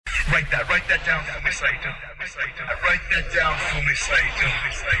Write that down for me, Saito. Write that down for me, Saito.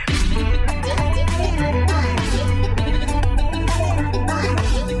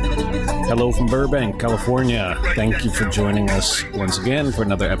 Hello from Burbank, California. Thank you for joining us once again for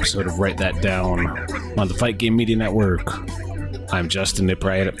another episode of Write That Down on the Fight Game Media Network. I'm Justin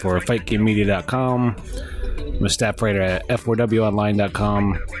Nipright for FightGameMedia.com. I'm a staff writer at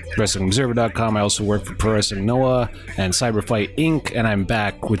F4WOnline.com, WrestlingObserver.com. I also work for Pro Wrestling Noah and Cyberfight Inc., and I'm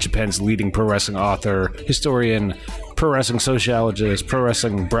back with Japan's leading pro wrestling author, historian, pro wrestling sociologist, pro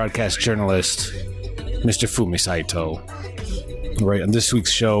wrestling broadcast journalist, Mr. Fumi Saito. Right, on this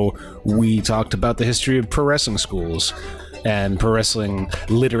week's show, we talked about the history of pro wrestling schools and pro wrestling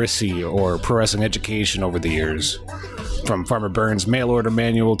literacy or pro wrestling education over the years. From Farmer Burns' mail order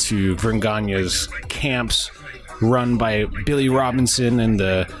manual to Vern Gagne's camps run by Billy Robinson in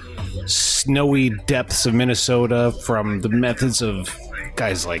the snowy depths of Minnesota, from the methods of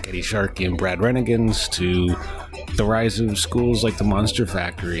guys like Eddie Sharkey and Brad Renegans to the rise of schools like the Monster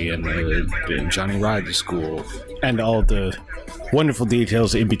Factory and Johnny Rogers School, and all the wonderful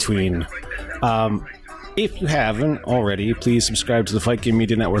details in between. If you haven't already, please subscribe to the Fight Game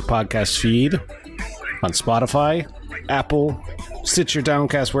Media Network podcast feed on Spotify, Apple, Stitcher,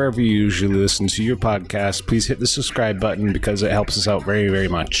 Downcast, wherever you usually listen to your podcast. Please hit the subscribe button because it helps us out very, very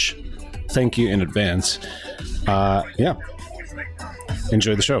much. Thank you in advance.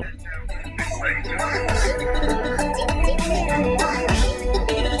 Enjoy the show.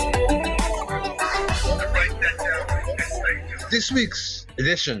 This week's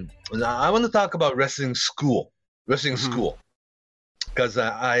edition, I want to talk about wrestling school, because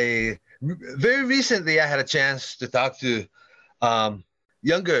I very recently I had a chance to talk to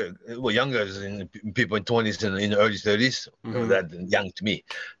younger in people in 20s and in the early 30s, that young to me,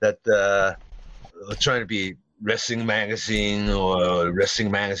 that trying to be wrestling magazine or wrestling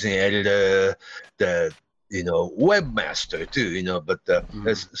magazine editor, that webmaster too, but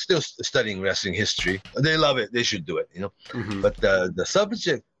still studying wrestling history. They love it. They should do it, But the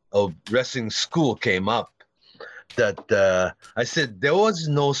subject of wrestling school came up, that I said there was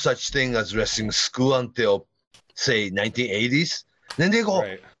no such thing as wrestling school until, say, 1980s. Then they go,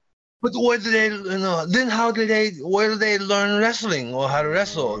 right. But where do they, then where do they learn wrestling or how to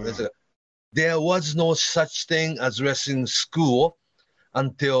wrestle? They said, there was no such thing as wrestling school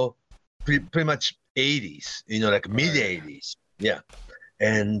until pretty much 80s, like mid 80s. Yeah.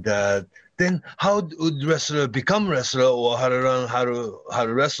 And then how would wrestler become wrestler, or how to learn how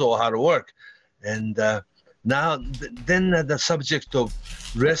to wrestle or how to work? And now then the subject of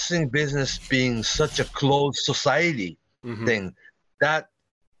wrestling business being such a closed society thing, that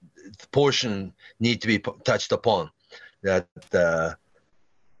portion need to be touched upon, that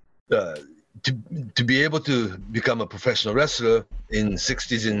to be able to become a professional wrestler in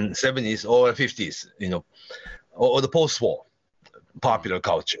 60s and 70s or 50s, or the post-war popular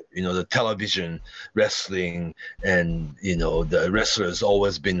culture, the television wrestling, and the wrestler has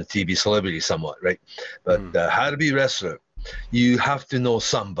always been a TV celebrity somewhat, right? But how to be a wrestler, you have to know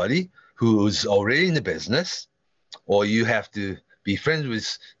somebody who's already in the business, or you have to be friends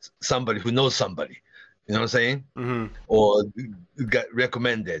with somebody who knows somebody, you know what I'm saying? Or got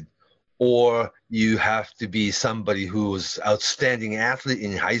recommended. Or you have to be somebody who's outstanding athlete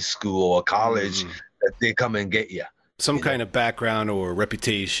in high school or college, that they come and get you. Some kind of background or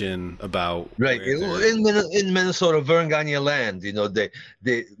reputation about... Right. In Minnesota, Vern Gagne land,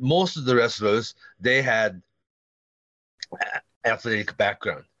 they most of the wrestlers, they had athletic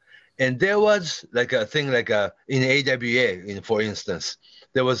background. And there was like a thing in AWA, for instance,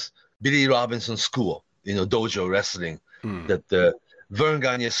 there was Billy Robinson School, dojo wrestling, that the Vern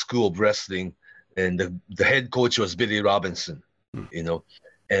Gagne School of Wrestling, and the head coach was Billy Robinson,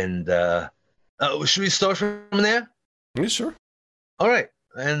 and should we start from there? Yeah, sure. All right,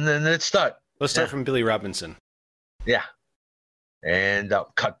 and then let's start. Let's start from Billy Robinson. Yeah, and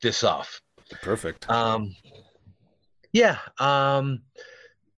I'll cut this off. Perfect.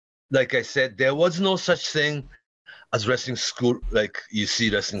 Like I said, there was no such thing as wrestling school like you see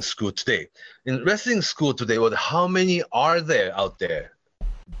wrestling school today. In wrestling school today, how many are there out there,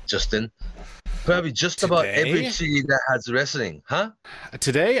 Justin? Probably just today? About every city that has wrestling, huh?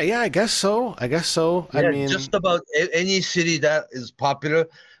 Today? Yeah, I guess so. Yeah, I mean, just about any city that is popular,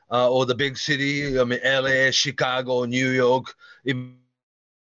 or the big city. I mean, LA, Chicago, New York, even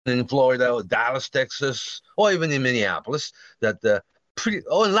in Florida, or Dallas, Texas, or even in Minneapolis. In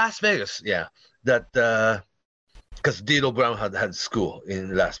Las Vegas, yeah. That because D'Lo Brown had school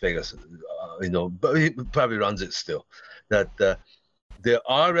in Las Vegas, but he probably runs it still. That there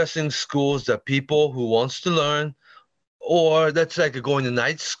are wrestling schools that people who wants to learn or that's like going to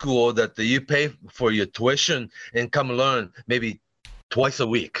night school that you pay for your tuition and come learn maybe twice a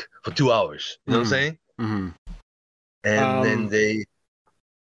week for 2 hours. You know what I'm saying? Mm-hmm. And then they.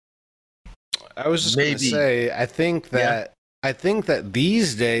 I was just going to say, I think that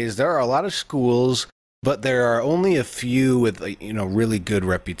these days there are a lot of schools, but there are only a few with really good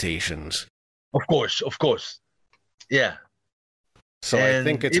reputations. Of course, yeah. So I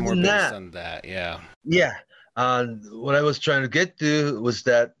think it's more based on that, yeah. Yeah. What I was trying to get to was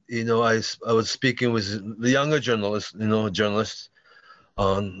that I was speaking with the younger journalists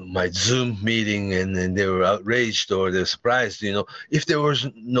on my Zoom meeting, and they were outraged or they're surprised. If there was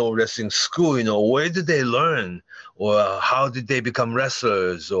no wrestling school, where did they learn, or how did they become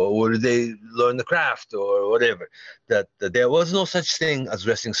wrestlers, or where did they learn the craft, or whatever? That there was no such thing as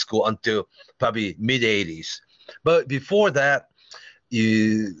wrestling school until probably mid '80s. But before that,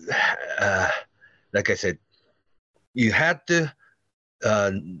 you, like I said, you had to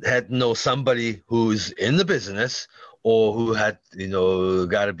know somebody who's in the business, or who had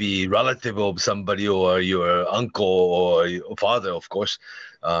got to be relative of somebody, or your uncle or your father, of course,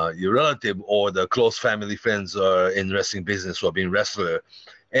 your relative, or the close family friends are in wrestling business or being wrestler,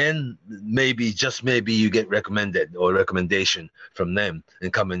 and maybe you get recommended or recommendation from them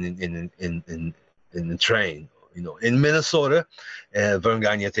and come in the train. In Minnesota, Verne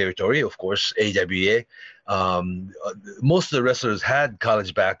Gagne territory, of course, AWA. Most of the wrestlers had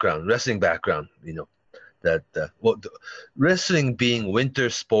college background, wrestling background. Wrestling being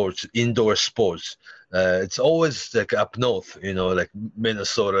winter sports, indoor sports, it's always like up north, like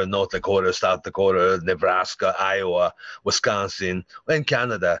Minnesota, North Dakota, South Dakota, Nebraska, Iowa, Wisconsin, and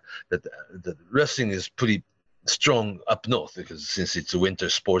Canada. That the wrestling is pretty strong up north since it's a winter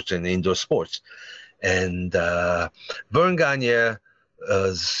sports and indoor sports. And Verne Gagne,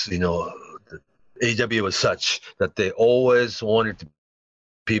 the AW was such that they always wanted to.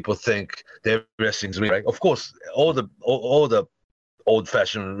 People think their wrestling's real, right? Of course, all the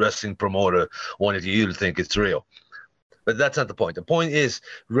old-fashioned wrestling promoter wanted you to think it's real, but that's not the point. The point is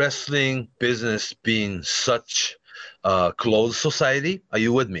wrestling business being such a closed society. Are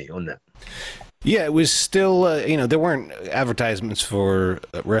you with me on that? Yeah, it was still, there weren't advertisements for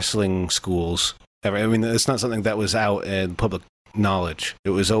wrestling schools ever. I mean, it's not something that was out in public knowledge. It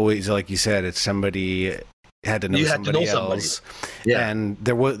was always, like you said, it's somebody had to know somebody else. Yeah. And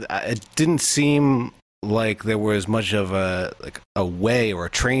it didn't seem like there was much of a way or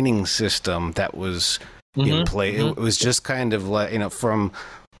a training system that was in play. It was just kind of like, from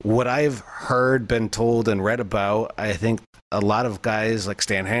what I've heard, been told, and read about, I think a lot of guys like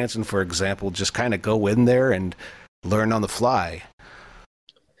Stan Hansen, for example, just kind of go in there and learn on the fly.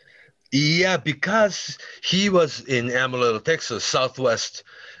 Yeah, because he was in Amarillo, Texas, Southwest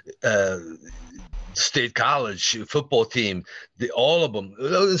State College football team. All of them.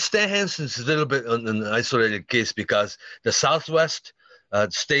 Stan Hansen's a little bit an isolated case because the Southwest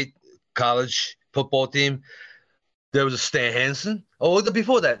State College football team, there was a Stan Hansen. Oh,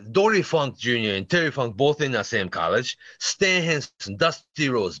 before that, Dory Funk Jr. and Terry Funk, both in the same college. Stan Hansen, Dusty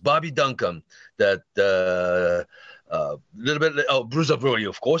Rose, Bobby Duncan, that little bit, Bruce Brody,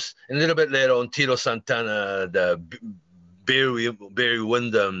 of course, and a little bit later on, Tito Santana, the Barry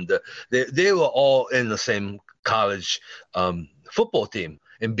Windham, they were all in the same college football team.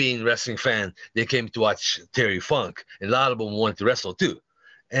 And being wrestling fan, they came to watch Terry Funk, and a lot of them wanted to wrestle too.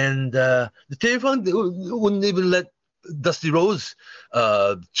 And the Terry Funk wouldn't even let Dusty Rose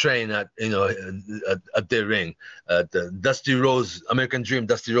train at their ring. The Dusty Rose, American Dream,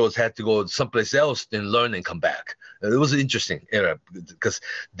 Dusty Rose had to go someplace else and learn and come back. It was an interesting era because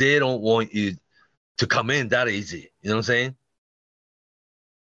they don't want you to come in that easy. You know what I'm saying?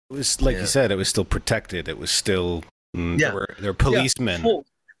 It was like you said. It was still protected. It was still there were policemen.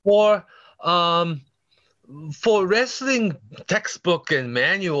 For wrestling textbook and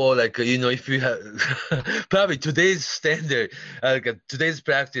manual, like if you have probably today's standard, today's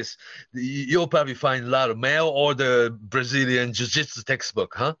practice, you'll probably find a lot of mail order Brazilian jiu-jitsu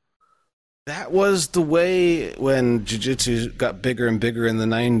textbook, huh? That was the way when jiu-jitsu got bigger and bigger in the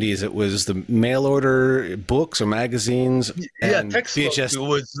 90s. It was the mail order books or magazines. Yeah, textbook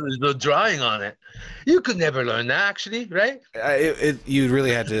was the drawing on it. You could never learn that, actually, right? You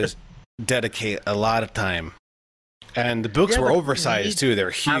really had to dedicate a lot of time. And the books were oversized, too. They're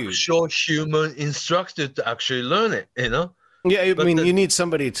huge. Actual human instructor to actually learn it, Yeah, you need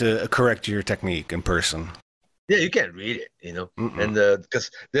somebody to correct your technique in person. Yeah, you can't read it, and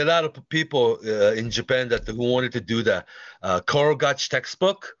because there are a lot of people in Japan who wanted to do the Korogachi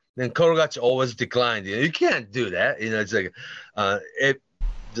textbook, and Korogachi always declined. You can't do that. It's like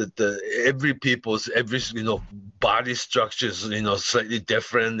every people's body structures slightly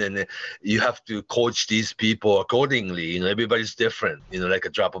different, and you have to coach these people accordingly. Everybody's different. Like a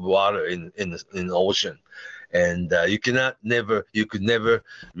drop of water in the ocean, and you could never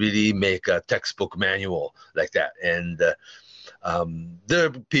really make a textbook manual like that. And there are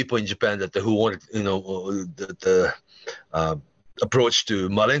people in Japan who wanted the approach to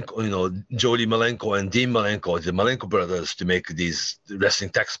Malenko, Jody Malenko and Dean Malenko, the Malenko brothers, to make these wrestling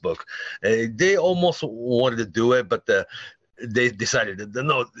textbook. They almost wanted to do it, but they decided that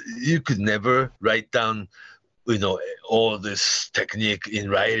no, you could never write down all this technique in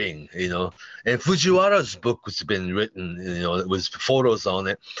writing. And Fujiwara's book has been written, with photos on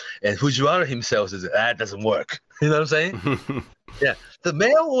it, and Fujiwara himself says that doesn't work. You know what I'm saying? Yeah, the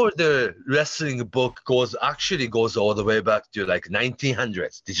mail order wrestling book goes all the way back to like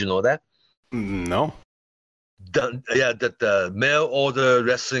 1900s. Did you know that? No. That the mail order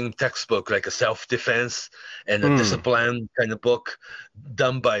wrestling textbook, like a self-defense and a discipline kind of book,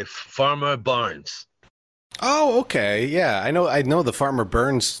 done by Farmer Barnes. Oh, okay. Yeah, I know the Farmer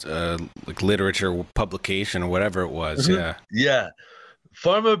Burns like literature publication or whatever it was. Mm-hmm. Yeah.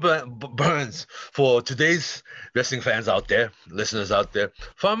 Farmer Burns, for today's wrestling fans out there, listeners out there,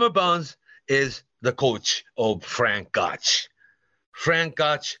 Farmer Burns is the coach of Frank Gotch. Frank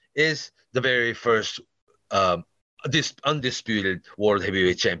Gotch is the very first undisputed world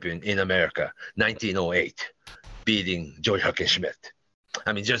heavyweight champion in America, 1908, beating George Hackenschmidt.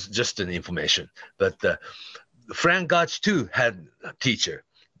 I mean, just an information. But Frank Gotch, too, had a teacher.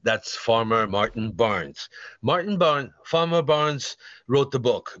 That's Farmer Martin Barnes. Farmer Barnes wrote the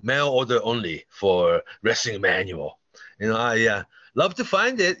book, Mail Order Only, for Wrestling Manual. I love to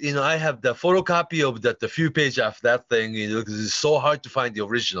find it. I have the photocopy of the few pages of that thing, because it's so hard to find the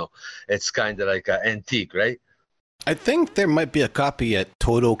original. It's kind of like an antique, right? I think there might be a copy at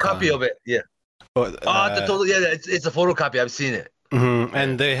TotoCon. Copy of it, yeah. It's a photocopy. I've seen it. Mm-hmm.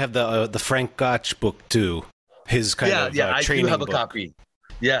 And they have the Frank Gotch book, too. His kind of I training do have book. A copy.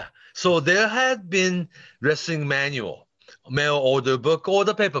 Yeah. So there had been wrestling manual, mail order book, or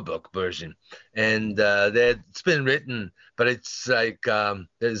the paper book version. And it's been written, but it's like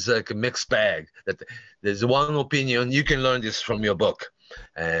there's like a mixed bag. That there's one opinion, you can learn this from your book.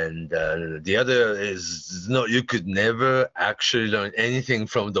 And the other is, no, you could never actually learn anything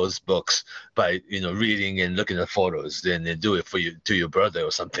from those books by, reading and looking at photos. Then they do it for you, to your brother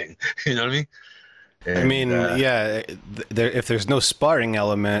or something. You know what I mean? And, if there's no sparring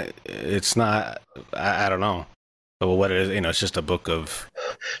element, it's not, I don't know. But what it is, it's just a book of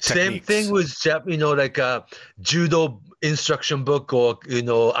techniques. Same thing with, like a judo instruction book or,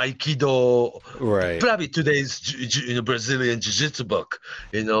 Aikido. Right. Probably today's, Brazilian jiu-jitsu book.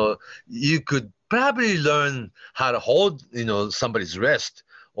 You could probably learn how to hold, somebody's wrist,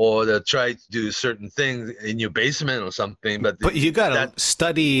 or to try to do certain things in your basement or something. But you got to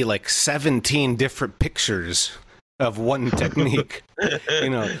study like 17 different pictures of one technique,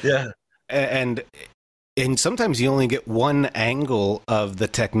 Yeah. And sometimes you only get one angle of the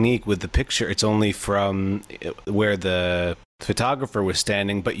technique with the picture. It's only from where the photographer was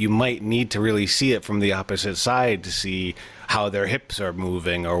standing, but you might need to really see it from the opposite side to see how their hips are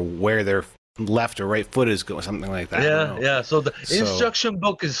moving or where their left or right foot is going, something like that. Yeah. So the instruction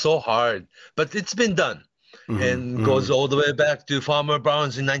book is so hard, but it's been done, and goes all the way back to Farmer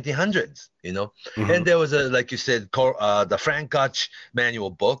Barnes in 1900s. And there was like you said, the Frank Gotch manual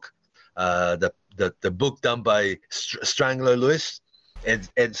book, the book done by Strangler Lewis,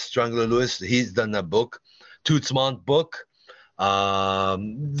 Ed Strangler Lewis. He's done a book, Toots Mondt book,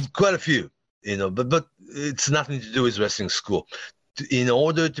 quite a few. But it's nothing to do with wrestling school. In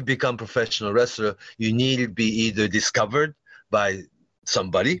order to become professional wrestler, you need to be either discovered by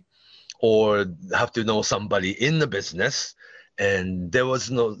somebody or have to know somebody in the business. And there was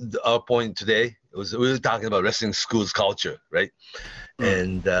our point today, we were talking about wrestling schools culture, right?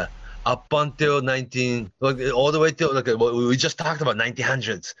 And up until all the way till, we just talked about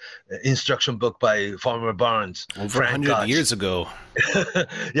 1900s, instruction book by Farmer Barnes. Over 100 years ago.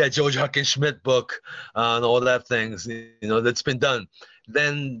 Yeah, George Hackenschmidt book and all that things, that's been done.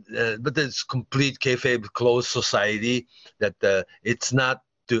 Then, but there's complete kayfabe closed society that it's not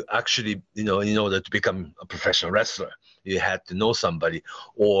to actually, in order to become a professional wrestler, you had to know somebody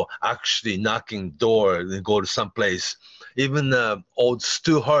or actually knocking door and go to some place. Even old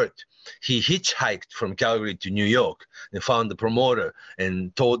Stu Hart, he hitchhiked from Calgary to New York and found the promoter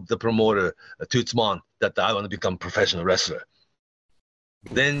and told the promoter, Toots Mondt, that I want to become a professional wrestler.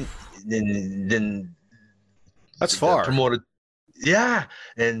 Then that's far. Promoter, yeah,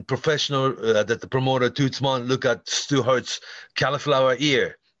 and professional that the promoter Toots Mondt look at Stu Hart's cauliflower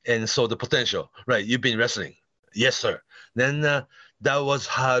ear and saw the potential. Right, you've been wrestling, yes, sir. Then that was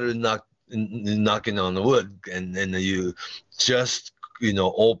how to knocking on the wood, and then you just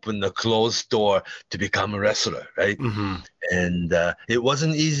open the closed door to become a wrestler, right? Mm-hmm. And it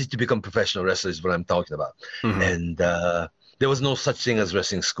wasn't easy to become professional wrestler is what I'm talking about. Mm-hmm. And there was no such thing as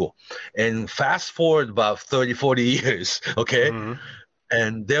wrestling school. And fast forward about 30-40 years, okay? Mm-hmm.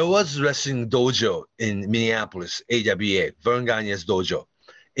 And there was wrestling dojo in Minneapolis, AWA, Vern Gagne's dojo.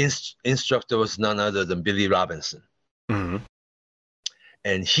 Instructor was none other than Billy Robinson. Mm-hmm.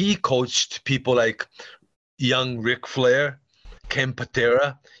 And he coached people like young Ric Flair, Ken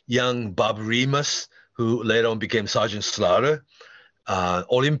Patera, young Bob Remus, who later on became Sergeant Slaughter,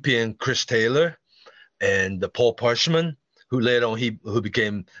 Olympian Chris Taylor, and Paul Parchman, who later on who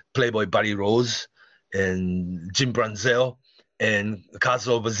became Playboy Buddy Rose, and Jim Brunzell, and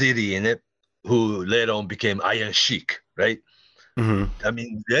Kazuo Vasili in it, who later on became Iron Sheik, right? Mm-hmm. I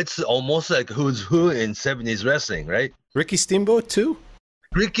mean, that's almost like who's who in 70s wrestling, right? Ricky Steamboat too?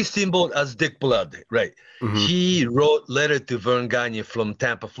 Ricky Steamboat as Dick Blood, right? Mm-hmm. He wrote letter to Vern Gagne from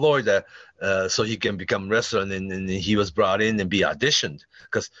Tampa, Florida, so he can become wrestler, and he was brought in and be auditioned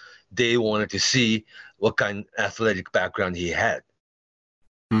because they wanted to see what kind of athletic background he had.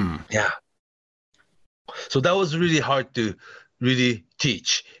 Mm. Yeah. So that was really hard to really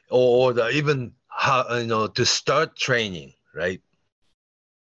teach, or even how to start training, right?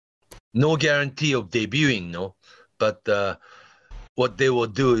 No guarantee of debuting, no, but what they will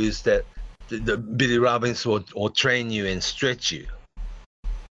do is that the Billy Robbins will train you and stretch you.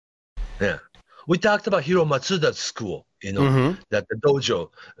 Yeah. We talked about Hiro Matsuda's school, Mm-hmm. that the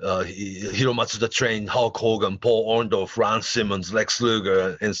dojo, Hiro Matsuda trained Hulk Hogan, Paul Orndorff, Ron Simmons, Lex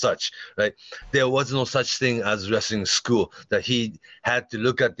Luger, and such, right? There was no such thing as wrestling school, that he had to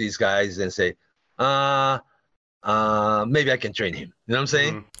look at these guys and say, maybe I can train him. You know what I'm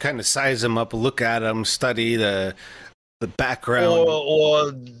saying? Mm-hmm. Kind of size him up, look at him, study the background.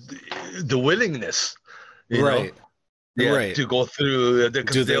 Or the willingness, you right. know? Yeah, right. to go through.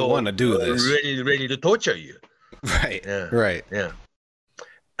 Do they want to do this? Ready to torture you. Right. Yeah. Right. Yeah.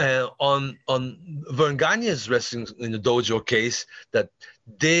 And on Vern Gagne's wrestling in the dojo case, that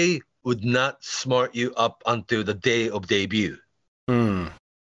they would not smart you up until the day of debut. Mm.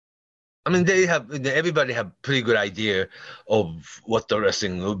 I mean, everybody have pretty good idea of what the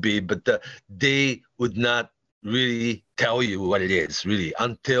wrestling would be, but they would not really tell you what it is really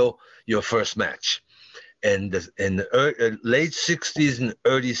until your first match. And in the late 60s and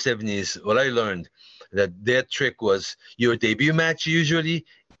early 70s, what I learned that their trick was your debut match usually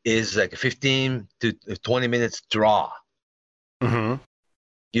is like a 15 to 20 minutes draw. Mm-hmm.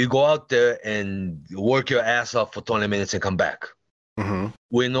 You go out there and work your ass off for 20 minutes and come back. Mm-hmm.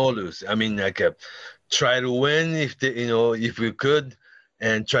 Win or lose. I mean, like try to win if you could,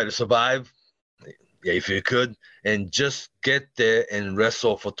 and try to survive. Yeah, if you could, and just get there and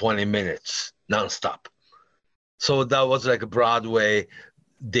wrestle for 20 minutes nonstop. So that was like a Broadway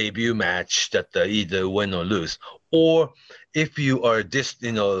debut match that either win or lose. Or if you are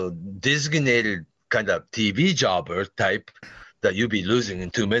designated kind of TV jobber type, that you'll be losing in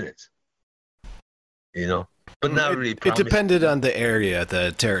 2 minutes. But not really. It depended on the area,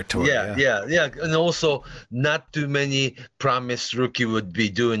 the territory. Yeah. And also, not too many promised rookie would be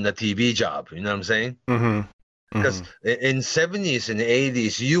doing the TV job. You know what I'm saying? Mm-hmm. Because in 70s and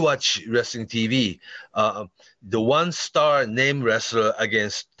 80s, you watch wrestling TV, the one star name wrestler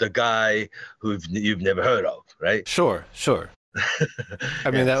against the guy who you've never heard of, right? Sure. I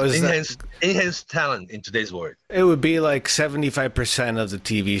mean, that was enhanced talent in today's world. It would be like 75% of the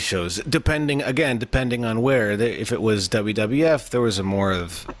TV shows, depending on where. If it was WWF, there was more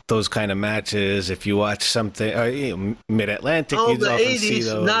of those kind of matches. If you watch something Mid-Atlantic, you'd the often 80s, see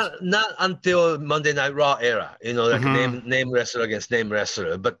those. Not until Monday Night Raw era, like name wrestler against name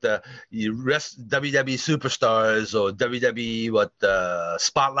wrestler. But WWE Superstars or WWE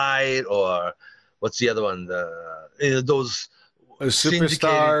Spotlight, or what's the other one? Those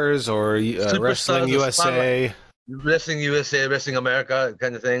Superstars or Wrestling USA. Wrestling USA, Wrestling America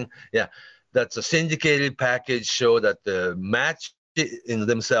kind of thing. Yeah, that's a syndicated package show that the match in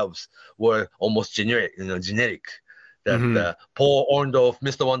themselves were almost generic. That Paul Orndorff,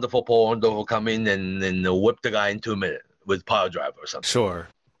 Mr. Wonderful Paul Orndorff will come in and whip the guy in 2 minutes with power drive or something. Sure.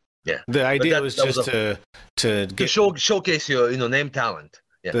 Yeah. The idea was just to showcase your name talent.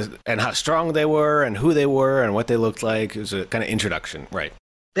 Yeah. And how strong they were and who they were and what they looked like. It was a kind of introduction, right?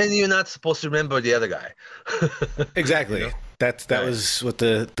 Then you're not supposed to remember the other guy. Exactly. That was what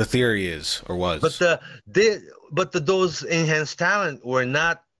the theory is or was. But those enhanced talent were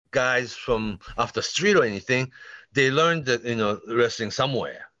not guys from off the street or anything. They learned that wrestling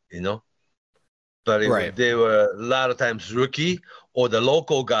somewhere. you know. But Right. they were a lot of times rookie or the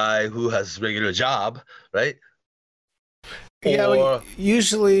local guy who has regular job, right? Yeah, Or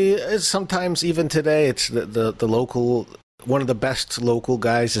usually, sometimes even today, it's the local, one of the best local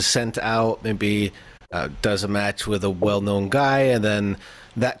guys is sent out, maybe does a match with a well-known guy, and then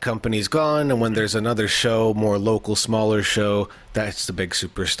that company's gone, and when there's another show, more local, smaller show, that's the big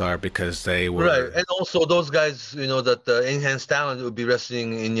superstar because they were... right, and also those guys, you know, that enhanced talent will be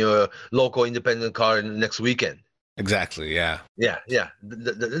wrestling in your local independent card next weekend. Exactly, yeah. Yeah, yeah.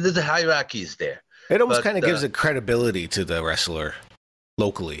 The hierarchy is there. It almost But, kind of gives it credibility to the wrestler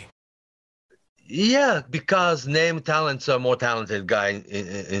locally. Yeah, because name talents are more talented guy,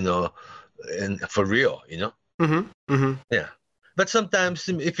 you know, and for real, you know. Mm-hmm. Mm-hmm. Yeah. But sometimes,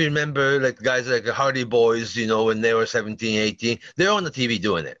 if you remember, like guys like Hardy Boys, you know, when they were 17, 18, they're on the TV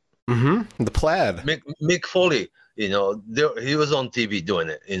doing it. Mm-hmm. The plaid. Mick Foley, you know, he was on TV doing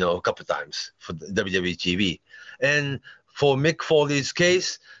it, you know, a couple of times for the WWE TV. And for Mick Foley's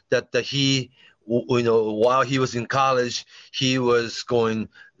case, that he, you know, while he was in college, he was going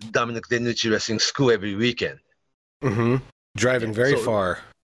Dominic DeNucci wrestling school every weekend. Mm-hmm. Driving very far.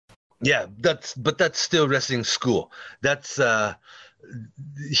 Yeah, that's still wrestling school. That's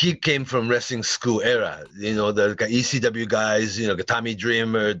he came from wrestling school era. You know, the ECW guys, you know, the Tommy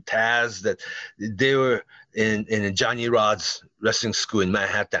Dreamer, Taz, that they were in Johnny Rod's wrestling school in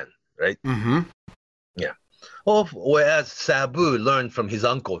Manhattan, right? Mm-hmm. Yeah. Oh, whereas Sabu learned from his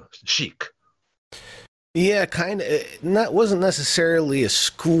uncle Sheik. Yeah, kind of. Wasn't necessarily a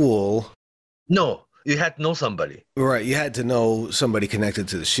school. No, you had to know somebody. Right, you had to know somebody connected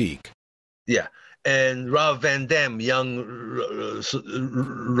to the Sheik. Yeah. And Rob Van Dam, young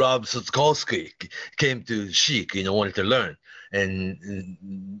Rob Sutkolsky, came to Sheik, you know, wanted to learn. And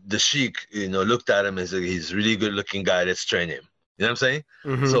the Sheik, you know, looked at him as he's a really good looking guy, let's train him. You know what I'm saying?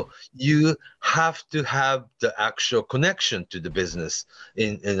 Mm-hmm. So you have to have the actual connection to the business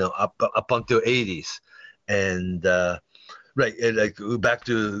in, you know, up until 80s. And right, like back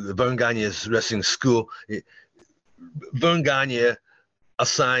to Vern Gagne's wrestling school, Vern Gagne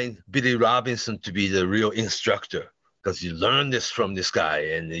assigned Billy Robinson to be the real instructor because you learn this from this guy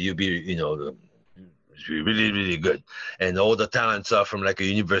and you be, you know, really, really good. And all the talents are from like a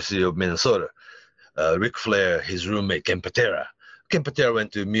University of Minnesota. Ric Flair, his roommate, Ken Patera. Ken Patera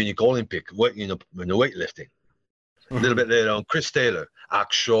went to Munich Olympic, you know, in the weightlifting. Mm-hmm. A little bit later on, Chris Taylor,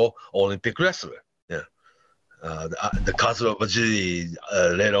 actual Olympic wrestler. Yeah. The Kazuo Wajiri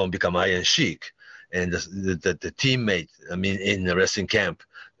later on become Iron Sheik. And the teammate, I mean, in the wrestling camp.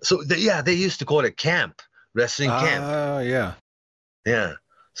 So, they used to call it camp, wrestling camp. Yeah. Yeah.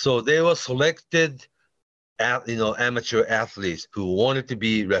 So they were selected, you know, amateur athletes who wanted to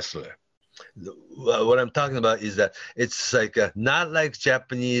be wrestler. What I'm talking about is that it's like not like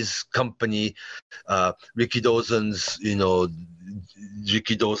Japanese company, Rikidozan's, you know,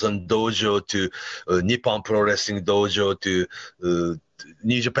 Rikidozan dojo to Nippon Pro Wrestling dojo to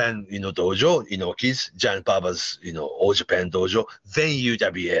New Japan, you know, dojo, Inoki's, Giant Baba's, you know, All Japan dojo, then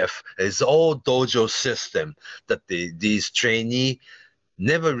UWF. It's all dojo system that these trainee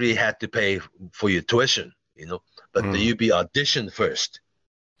never really had to pay for your tuition, you know, but you be auditioned first.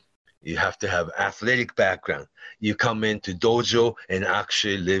 You have to have athletic background. You come into dojo and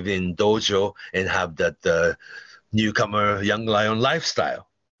actually live in dojo and have that newcomer young lion lifestyle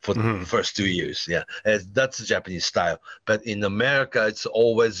for the first 2 years. Yeah, that's the Japanese style. But in America, it's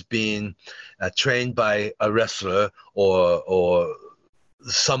always been trained by a wrestler or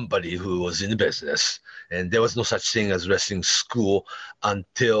somebody who was in the business. And there was no such thing as wrestling school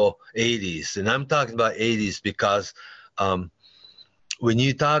until 80s. And I'm talking about 80s because when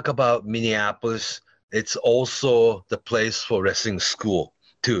you talk about Minneapolis, it's also the place for wrestling school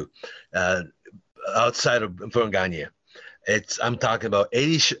too, outside of Vern Gagne. I'm talking about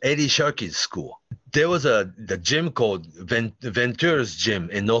Eddie Sharkey's school. There was the gym called Ventura's Gym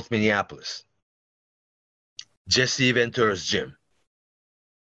in North Minneapolis. Jesse Ventura's Gym.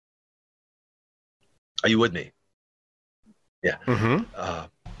 Are you with me? Yeah. Mm-hmm.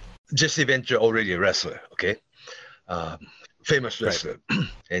 Jesse Ventura already a wrestler, okay? Famous wrestler. Right.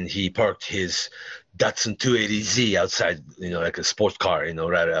 And he parked his Datsun 280Z outside, you know, like a sports car, you know,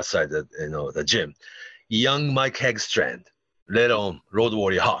 right outside the, you know, the gym. Young Mike Hegstrand, later on Road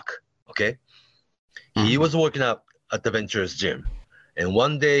Warrior Hawk, okay? He was working out at the Ventura's gym. And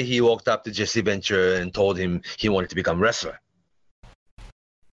one day he walked up to Jesse Ventura and told him he wanted to become a wrestler.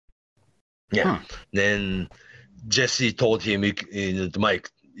 Yeah. Then Jesse told him,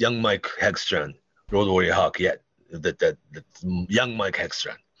 young Mike Hegstrand, Road Warrior Hawk, that young Mike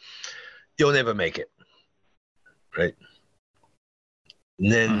Hegstrand, you'll never make it, right?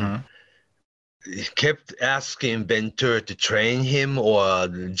 And then he kept asking Ventura to train him or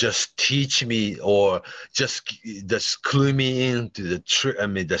just teach me or just clue me into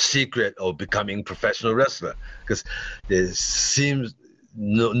the secret of becoming professional wrestler, because there seems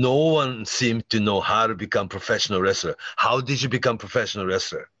no one seemed to know how to become professional wrestler. How did you become professional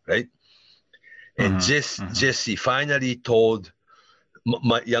wrestler, right? And Jesse finally told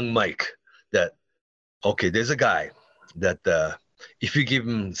young Mike that, okay, there's a guy that if you give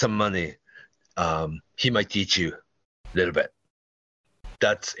him some money, he might teach you a little bit.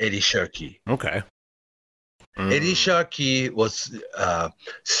 That's Eddie Sharkey. Okay. Eddie Sharkey was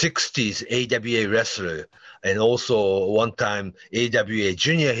 60s AWA wrestler and also one time AWA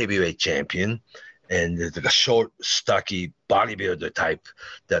junior heavyweight champion, and the short, stocky bodybuilder type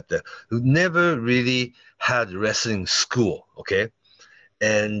that who never really had wrestling school. Okay,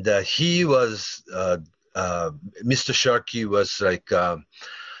 and he was Mr. Sharkey was like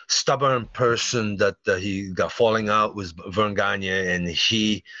stubborn person that he got falling out with Vern Gagne, and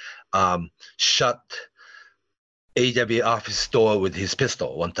he shut AW office door with his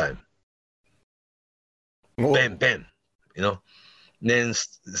pistol one time. Whoa. Bam, bam, you know. Then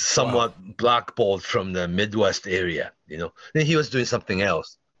somewhat blackballed from the Midwest area, you know. Then he was doing something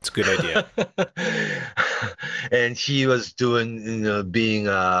else. It's a good idea. And he was doing, you know, being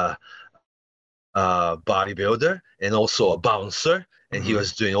a bodybuilder and also a bouncer. And he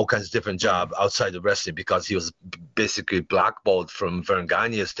was doing all kinds of different jobs outside of wrestling because he was basically blackballed from Vern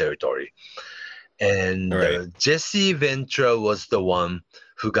Gagne's territory. And Jesse Ventura was the one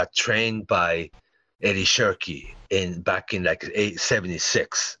who got trained by Eddie Sharkey back in like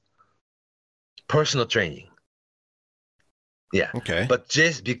 76. Personal training. Yeah. Okay. But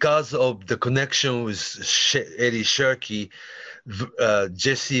just because of the connection with Eddie Sharkey,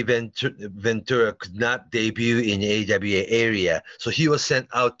 Jesse Ventura could not debut in AWA area. So he was sent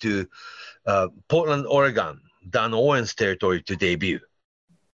out to Portland, Oregon, Don Owens territory to debut.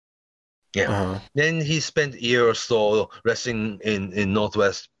 Yeah. Then he spent a year or so wrestling in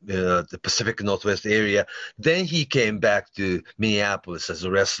Northwest, the Pacific Northwest area. Then he came back to Minneapolis as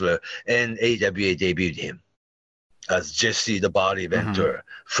a wrestler, and AWA debuted him as Jesse the Body Ventura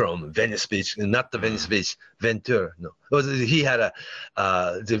from Venice Beach, not the Venice Beach, Ventura. No, he had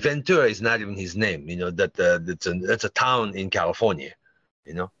the Ventura is not even his name. You know that's a town in California.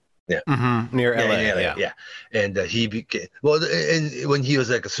 You know. Yeah. Near LA. Yeah. And he became, and when he was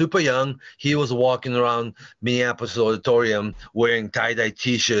like super young, he was walking around Minneapolis Auditorium wearing tie-dye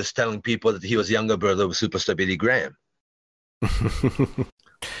t-shirts, telling people that he was younger brother of Superstar Billy Graham.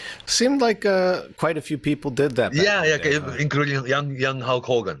 Seemed like quite a few people did that. Including young Hulk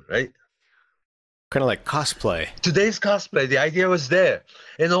Hogan, right? Kind of like cosplay. Today's cosplay, the idea was there.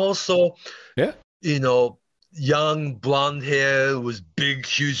 And also, you know, young blonde hair with big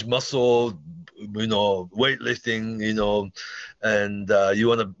huge muscle, you know, weightlifting, you know, and you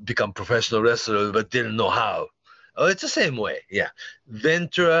want to become professional wrestler but didn't know how. It's the same way.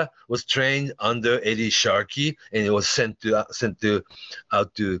 Ventura was trained under Eddie Sharkey, and it was sent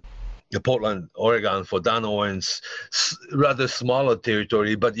out to Portland, Oregon for Don Owens, rather smaller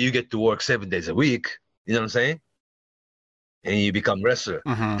territory, but you get to work 7 days a week. You know what I'm saying? And you become wrestler.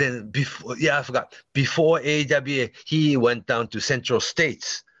 Then I forgot. Before AWA, he went down to Central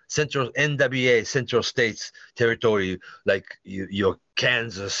States, NWA Central States territory, like your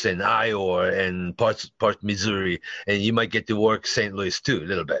Kansas and Iowa and part Missouri, and you might get to work St. Louis too a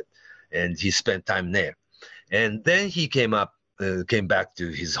little bit. And he spent time there. And then he came back to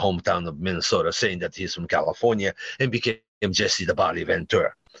his hometown of Minnesota, saying that he's from California, and became Jesse the Body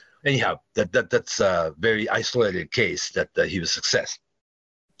Ventura. Anyhow, that's a very isolated case that he was a success.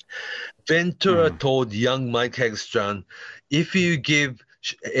 Ventura told young Mike Hegstrand, if you give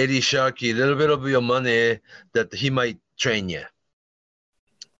Eddie Sharkey a little bit of your money, that he might train you.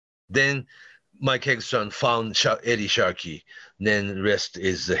 Then Mike Hegstrand found Eddie Sharkey. Then rest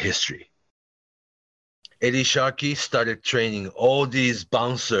is the history. Eddie Sharkey started training all these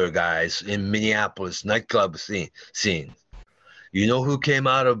bouncer guys in Minneapolis nightclub scene. You know who came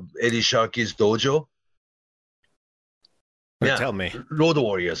out of Eddie Sharkey's dojo? Tell me. Road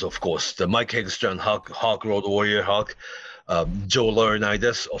Warriors, of course. The Mike Hegstrand, Hawk Road Warrior, Hawk. Joe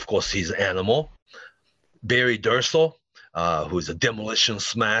Laurinaitis, of course, he's Animal. Barry Durso, who's a Demolition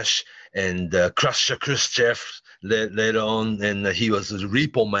Smash, and Crusher Khrushchev later on, and he was a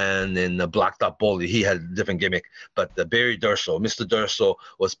Repo Man and Blacktop Bully. He had a different gimmick, but Barry Durso, Mr. Durso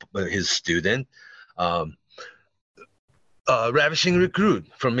was his student. Ravishing Recruit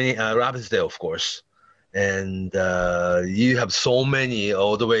from Robbinsdale, of course. and you have so many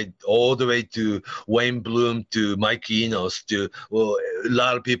all the way to Wayne Bloom to Mike Enos to a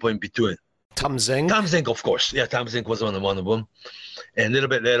lot of people in between. Tom Zink. Tom Zink, of course. Yeah, Tom Zink was one of them, and a little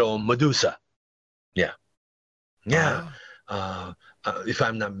bit later on Medusa. Yeah. If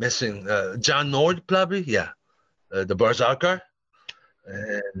I'm not missing, John Nord probably. Yeah, the Berserker,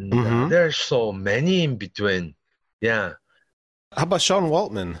 and there's so many in between. Yeah. How about Sean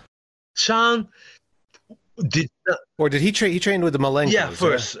Waltman? Sean did not, or did he train? He trained with the Malenkos. Yeah,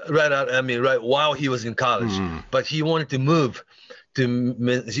 first, right out. I mean, right while he was in college, but he wanted to move.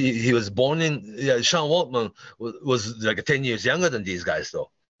 He was born in. Yeah, Sean Waltman was like 10 years younger than these guys,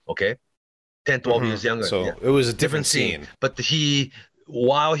 though. Okay, 10, 12 years younger. So it was a different scene. But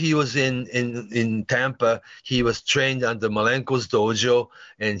while he was in Tampa, he was trained under Malenko's dojo,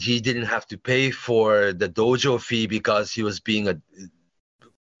 and he didn't have to pay for the dojo fee because he was being a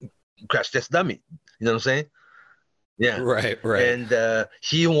crash test dummy. You know what I'm saying? Yeah. Right. And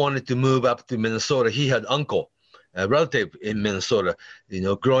he wanted to move up to Minnesota. He had a relative in Minnesota. You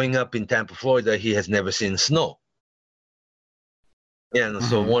know, growing up in Tampa, Florida, he has never seen snow. Yeah, and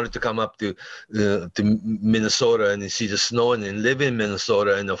so wanted to come up to Minnesota and see the snow and then live in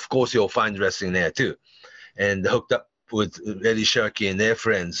Minnesota. And of course, you'll find wrestling there too. And hooked up with Eddie Sharkey and their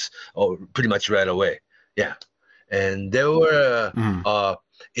friends pretty much right away. Yeah. And there were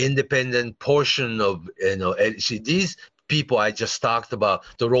independent portion of, see, these people I just talked about,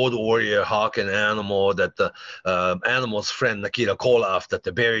 the Road Warrior, Hawk and Animal, that the Animal's friend Nikita Koloff, that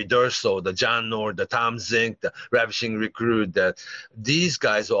the Barry Durso, the John Nord, the Tom Zink, the Ravishing Recruit, that these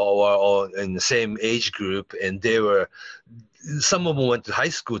guys all were all in the same age group, and some of them went to high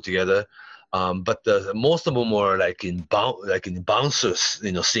school together, but most of them were like in bouncers,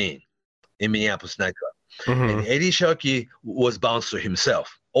 scene in Minneapolis nightclub. And Eddie Sharkey was bouncer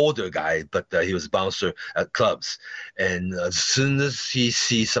himself. Older guy, but he was bouncer at clubs. And as soon as he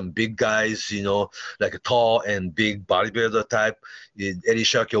sees some big guys, like a tall and big bodybuilder type, Eddie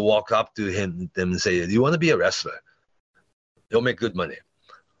Sharkey will walk up to them and say, "Do you want to be a wrestler? You'll make good money.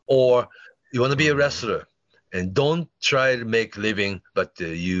 Or you want to be a wrestler and don't try to make a living, but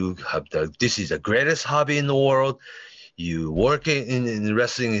you have this is the greatest hobby in the world. You work in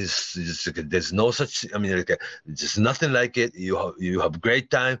wrestling there's no such. I mean, there's nothing like it. You have a great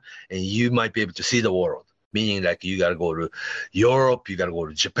time, and you might be able to see the world. Meaning, like you gotta go to Europe, you gotta go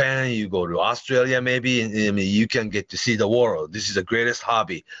to Japan, you go to Australia, maybe, and I mean, you can get to see the world. This is the greatest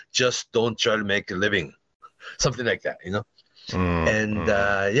hobby. Just don't try to make a living, something like that,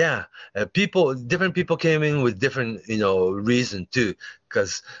 different people came in with different, reason too.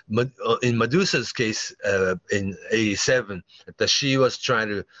 Because in Medusa's case, in '87, that she was trying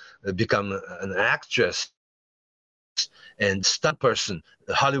to become an actress, and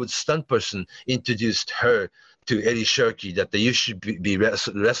a Hollywood stunt person introduced her to Eddie Sharkey that you should be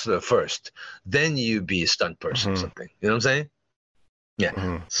wrestler first, then you be a stunt person, something. You know what I'm saying?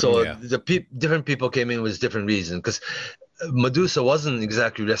 Yeah. So different people came in with different reasons, because Medusa wasn't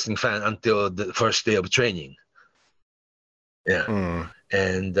exactly a wrestling fan until the first day of training. Yeah.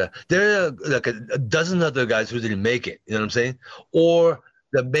 And there are like a dozen other guys who didn't make it, you know what I'm saying? Or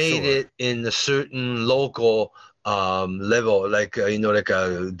they made it in a certain local level, like,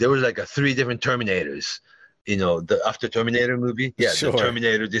 there was like 3 different Terminators, after Terminator movie. Yeah, the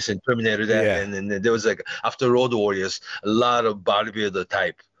Terminator this and Terminator that. Yeah. And then there was like, after Road Warriors, a lot of bodybuilder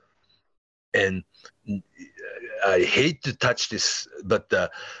type. And I hate to touch this, but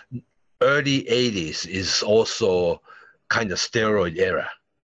the early 80s is also kind of steroid era.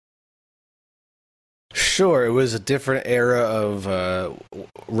 Sure, it was a different era of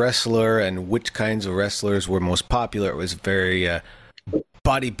wrestler, and which kinds of wrestlers were most popular. It was very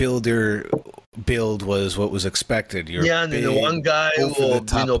bodybuilder build was what was expected. And the one guy will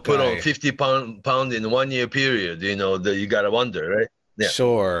put on 50 pound in 1 year period. That you gotta wonder, right? Yeah.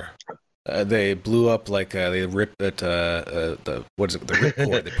 Sure. They blew up like they ripped it. The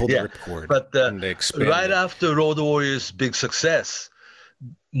ripcord. They pulled the ripcord. But and they expanded. Right after Road Warriors' big success,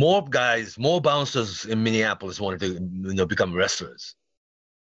 more bouncers in Minneapolis wanted to become wrestlers.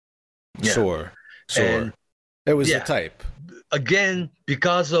 Yeah. Sure. And it was the type. Again,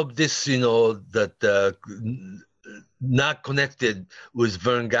 because of this, that not connected with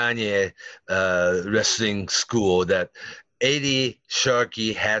Vern Gagne wrestling school, that Eddie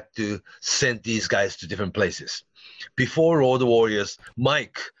Sharkey had to send these guys to different places. Before Road Warriors,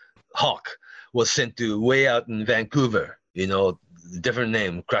 Mike Hawk was sent to way out in Vancouver, different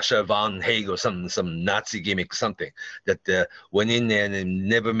name, Crusher Von Haig or some Nazi gimmick, something that went in there and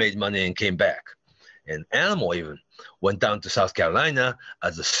never made money and came back. And Animal even went down to South Carolina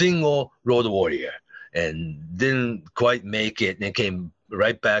as a single Road Warrior. and didn't quite make it, and came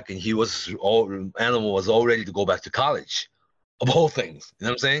right back. And Animal was all ready to go back to college, of all things. You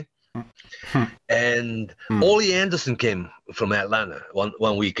know what I'm saying? And Ole Anderson came from Atlanta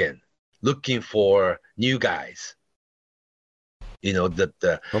one weekend, looking for new guys. You know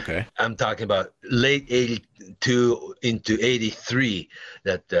that. Okay. I'm talking about late '82 into '83.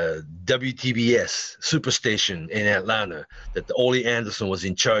 That WTBS Superstation in Atlanta. That Ole Anderson was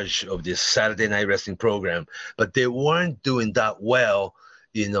in charge of this Saturday Night Wrestling program, but they weren't doing that well.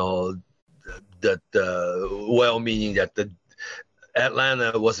 You know, well meaning that the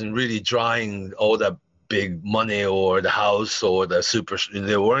Atlanta wasn't really drawing all the big money or the house or the super.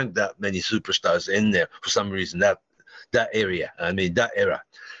 There weren't that many superstars in there for some reason. That area, that era,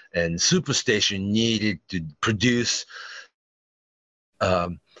 and Superstation needed to produce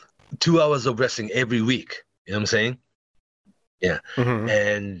 2 hours of wrestling every week. You know what I'm saying? Yeah,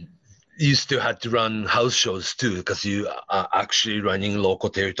 and you still had to run house shows too, because you are actually running local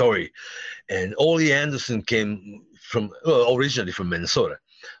territory. And Ole Anderson came originally from Minnesota,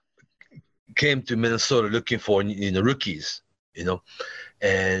 came to Minnesota looking for rookies,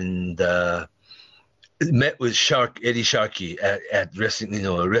 and met with Eddie Sharkey at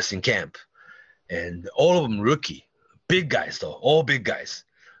wrestling camp, and all of them rookie, big guys though, all big guys.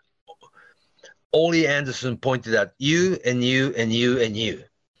 Ole Anderson pointed out you and you and you and you. You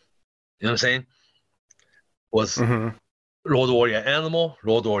know what I'm saying? Was Road Warrior Animal,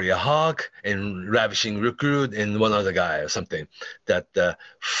 Road Warrior Hawk, and Ravishing Rick Rude, and one other guy or something. That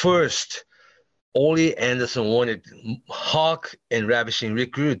first, Ole Anderson wanted Hawk and Ravishing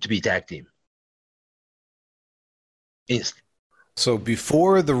Rick Rude to be tag team. So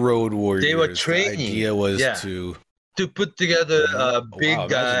before the Road Warriors, they were training. The idea was to put together big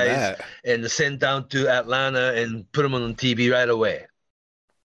guys and send down to Atlanta and put them on TV right away.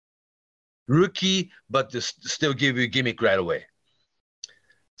 Rookie, but to still give you a gimmick right away.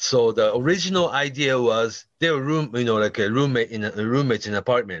 So the original idea was they were like a roommates in an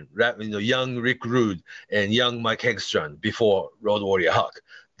apartment. Young Rick Rude and young Mike Hegstrand before Road Warrior Hawk.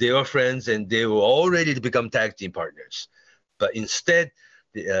 They were friends and they were all ready to become tag team partners. But instead,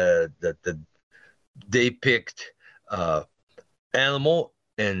 they picked Animal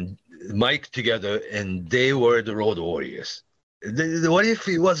and Mike together, and they were the Road Warriors. What if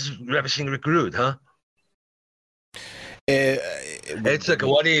it was Ravishing Rick Rude, huh? It's like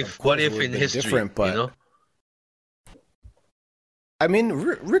what if in history, different, but I mean,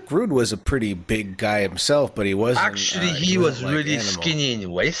 Rick Rude was a pretty big guy himself, but he wasn't. Actually, he was like really Animal. Skinny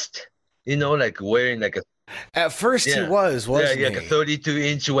in waist. Like wearing like a. At first, he wasn't he? Like a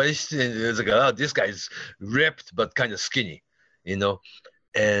 32-inch waist, and it was like, oh, this guy's ripped but kind of skinny,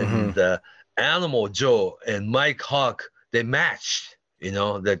 And Animal Joe and Mike Hawk, they matched,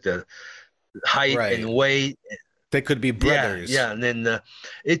 like the height and weight. They could be brothers. Yeah. And then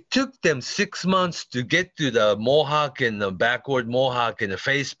it took them 6 months to get to the mohawk and the backward mohawk and the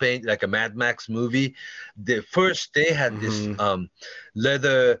face paint, like a Mad Max movie. First, they had this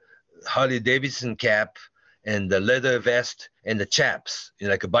leather Harley Davidson cap and the leather vest and the chaps,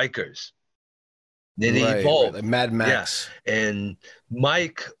 like a bikers. Then they evolved. Like Mad Max. Yeah. And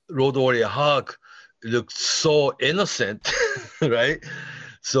Mike, Road Warrior Hawk, looked so innocent, right?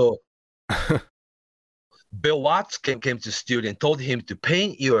 So Bill Watts came to the studio and told him to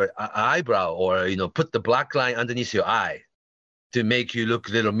paint your eyebrow or, put the black line underneath your eye to make you look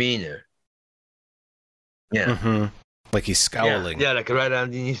a little meaner. Yeah. Like he's scowling. Yeah, like right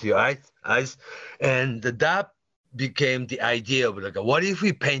underneath your eyes. And that became the idea of like, what if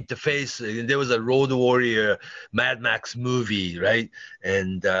we paint the face? And there was a Road Warrior Mad Max movie, right?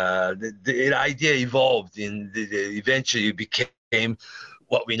 And the idea evolved and eventually became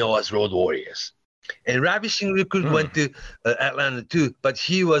what we know as Road Warriors. And Ravishing Rick Rude went to Atlanta too, but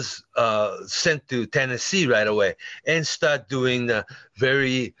he was sent to Tennessee right away and started doing the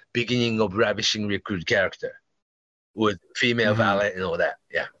very beginning of Ravishing Rick Rude character with female valet and all that.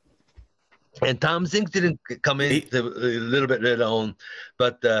 Yeah. And Tom Zink didn't come in a little bit later on,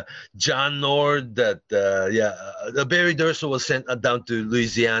 but John Nord, Barry Durso was sent down to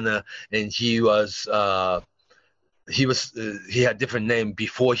Louisiana, and he had different name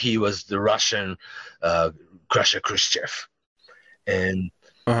before he was the Russian Crusher Khrushchev. And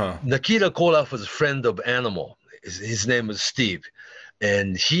Nikita Koloff was a friend of Animal. His name was Steve.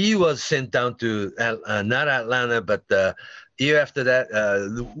 And he was sent down to, not Atlanta, but the year after that,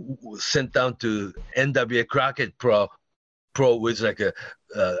 sent down to NWA Crockett Pro with like a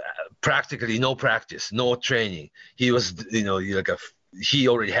practically no practice, no training. He was, he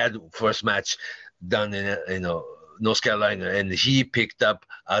already had first match done in, North Carolina, and he picked up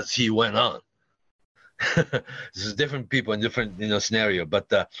as he went on. This is different people in different scenario, but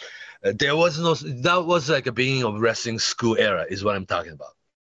there was no. That was like a beginning of wrestling school era, is what I'm talking about.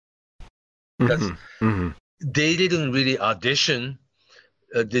 Because they didn't really audition.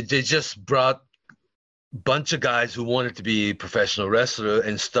 They just brought a bunch of guys who wanted to be professional wrestler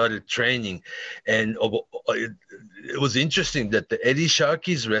and started training. And it was interesting that the Eddie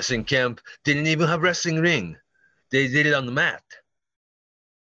Sharkey's wrestling camp didn't even have wrestling ring. They did it on the mat.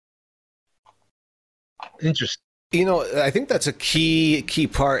 Interesting. I think that's a key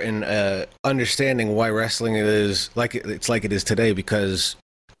part in understanding why wrestling is like it is today, because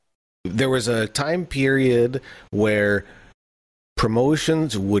there was a time period where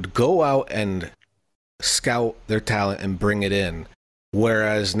promotions would go out and scout their talent and bring it in,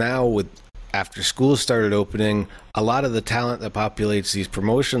 whereas now, after school started opening, a lot of the talent that populates these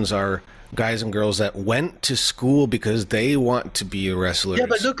promotions are guys and girls that went to school because they want to be a wrestler. Yeah,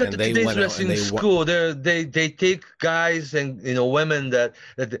 but look at today's wrestling school. They take guys and women that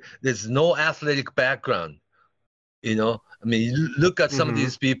there's no athletic background. I mean, look at some of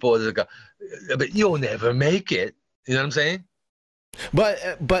these people. But you'll never make it. You know what I'm saying?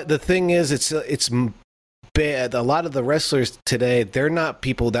 But the thing is, it's bad. A lot of the wrestlers today, they're not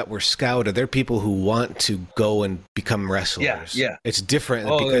people that were scouted. They're people who want to go and become wrestlers. Yeah. It's different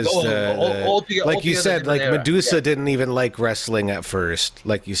because like you said, like Medusa didn't even like wrestling at first.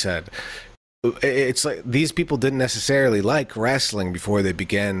 Like you said, it's like these people didn't necessarily like wrestling before they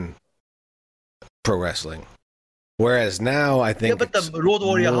began pro wrestling. Whereas now, I think but the Road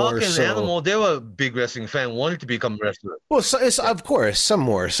Warrior Hawk and Animal, they were a big wrestling fan, wanted to become wrestlers. Well, it's, of course, some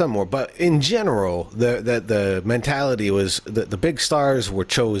more. But in general, the mentality was the big stars were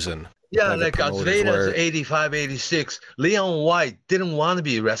chosen. Yeah, like as late as 85, 86, Leon White didn't want to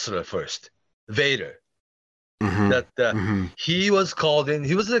be a wrestler at first. Vader. He was called in.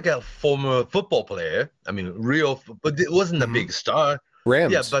 He was like a former football player. I mean, but it wasn't a big star.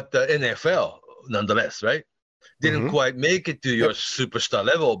 Rams. Yeah, but the NFL, nonetheless, right? Didn't quite make it to your superstar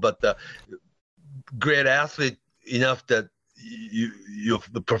level, but great athlete enough that you're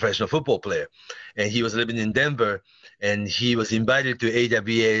the professional football player. And he was living in Denver, and he was invited to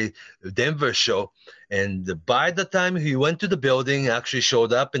AWA Denver show. And by the time he went to the building, actually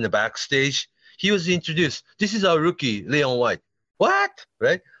showed up in the backstage, he was introduced. This is our rookie, Leon White. What?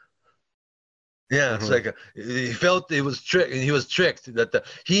 Right? Yeah, it's like he felt it was tricked, and he was tricked that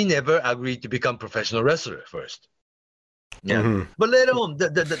he never agreed to become professional wrestler at first. Yeah, but later on,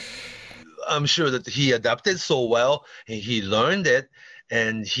 I'm sure that he adapted so well, and he learned it,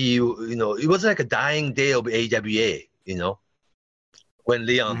 and it was like a dying day of AWA. When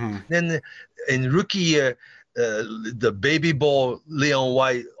Leon then in rookie year. The baby ball Leon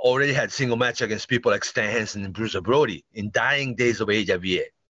White already had single match against people like Stan Hansen and Bruiser Brody in dying days of AWA.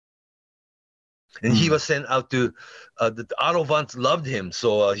 And he was sent out to Otto Wanz loved him,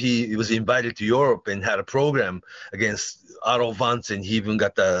 so he was invited to Europe and had a program against Otto Wanz, and he even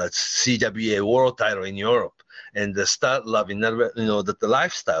got the CWA world title in Europe, and start loving the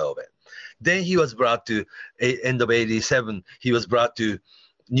lifestyle of it. Then he was brought to end of '87. He was brought to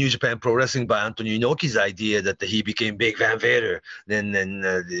New Japan Pro Wrestling by Antonio Inoki's idea that he became Big Van Vader. Then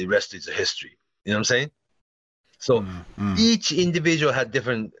the rest is history. You know what I'm saying? So each individual had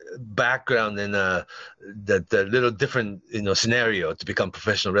different background and that little different scenario to become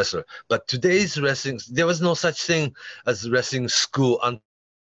professional wrestler. But today's wrestling, there was no such thing as wrestling school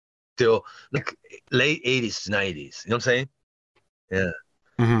until like late 80s to 90s. You know what I'm saying? Yeah.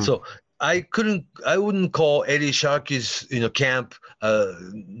 So I wouldn't call Eddie Sharkey's camp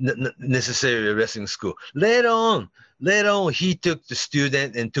necessarily a wrestling school. Later on, he took the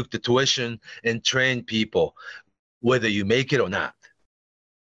student and took the tuition and trained people, whether you make it or not.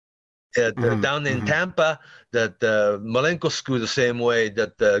 Down in Tampa, that Malenko school the same way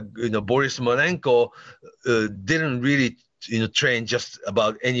that Boris Malenko didn't really train just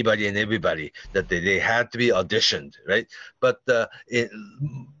about anybody and everybody, that they had to be auditioned, right? But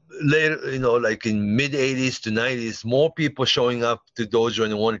later, like in mid 80s to 90s, more people showing up to dojo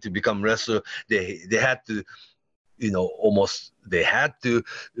and wanted to become wrestler. They had to they had to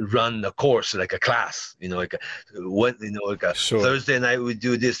run a course, like a class, Thursday night we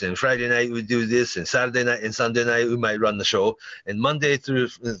do this, and Friday night we do this, and Saturday night and Sunday night we might run the show, and Monday through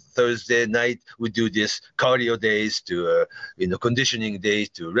Thursday night we do this, cardio days to conditioning days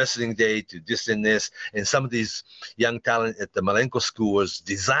to wrestling day to this and this. And some of these young talent at the Malenko school was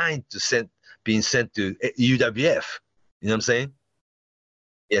designed to being sent to UWF. You know what I'm saying?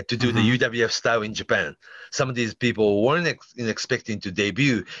 Yeah, to do the UWF style in Japan. Some of these people weren't expecting to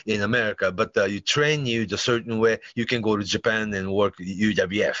debut in America, but you train you the certain way, you can go to Japan and work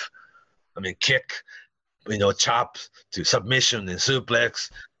UWF. I mean, kick, chops to submission and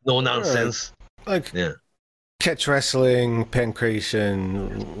suplex, no nonsense. Like Yeah. catch wrestling,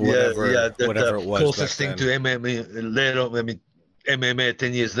 pancration, whatever the it was. closest back thing then. to MMA later. I mean, MMA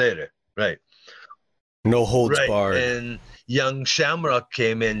 10 years later, right? No holds Right. barred. And young Shamrock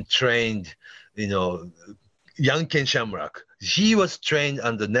came in, trained, young Ken Shamrock. He was trained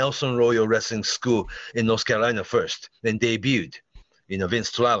under Nelson Royal Wrestling School in North Carolina first, then debuted,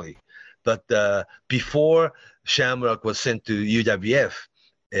 Vince Tulali. But before Shamrock was sent to UWF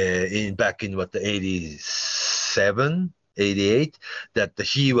back in the 87, 88, that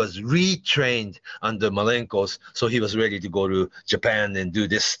he was retrained under Malenkos, so he was ready to go to Japan and do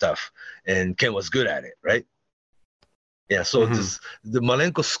this stuff. And Ken was good at it, right? Yeah, so the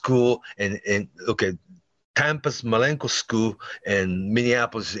Malenko school and Tampa's Malenko school and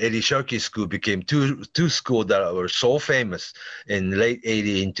Minneapolis Eddie Sharkey school became two schools that were so famous in late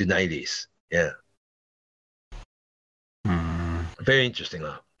 80s into 90s. Yeah. Very interesting,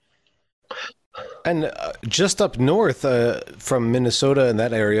 huh? And just up north from Minnesota in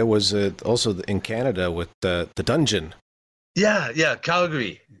that area was also in Canada with the Dungeon. Yeah,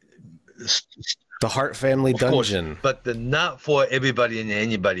 Calgary. The Hart Family Dungeon. Course, but not for everybody and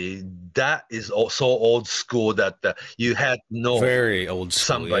anybody. That is also old school that you had to know very old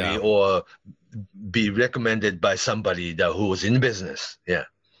school, somebody or be recommended by somebody who was in business. Yeah.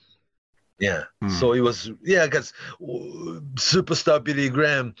 So it was, because superstar Billy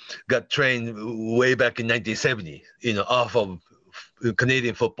Graham got trained way back in 1970, off of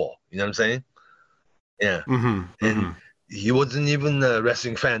Canadian football. You know what I'm saying? Yeah. And he wasn't even a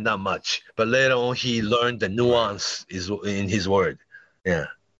wrestling fan that much, but later on he learned the nuance is in his word. Yeah.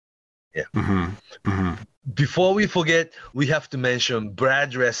 Before we forget, we have to mention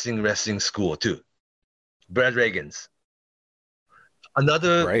Brad Wrestling School too. Brad Reagan's.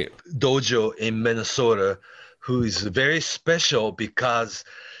 Another dojo in Minnesota who is very special because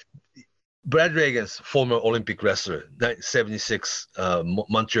Brad Reagan's former Olympic wrestler, 1976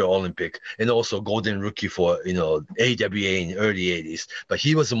 Montreal Olympic, and also Golden Rookie for AWA in the early 80s. But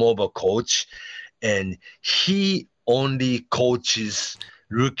he was a mobile coach, and he only coaches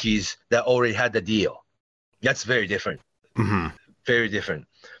rookies that already had the deal. That's very different. Very different.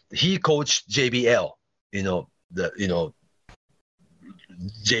 He coached JBL,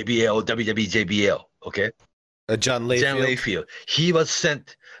 JBL, WWE JBL, okay? John Layfield. John Layfield. He was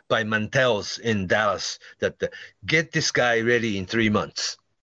sent by Mantels in Dallas that get this guy ready in 3 months.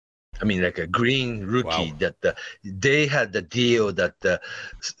 I mean, like a green rookie. Wow. That they had the deal that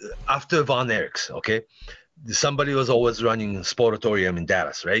after Von Erichs, okay? Somebody was always running Sportatorium in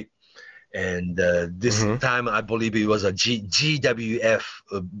Dallas, right? And this time, I believe it was a GWF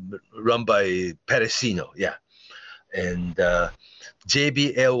run by Peresino, yeah. And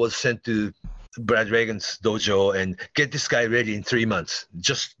JBL was sent to Brad Reagan's dojo and get this guy ready in 3 months.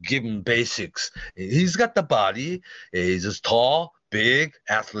 Just give him basics. He's got the body. He's just tall, big,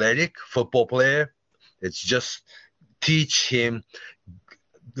 athletic, football player. It's just teach him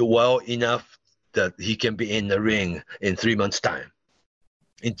well enough that he can be in the ring in 3 months' time.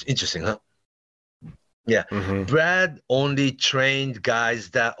 Interesting, huh? Yeah. Brad only trained guys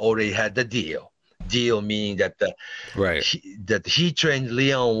that already had the deal. Deal meaning that he trained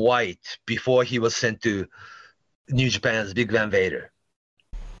Leon White before he was sent to New Japan's Big Van Vader.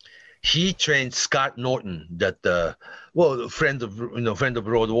 He trained Scott Norton, friend of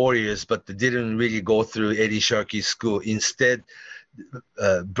Road Warriors, but didn't really go through Eddie Sharkey's school. Instead,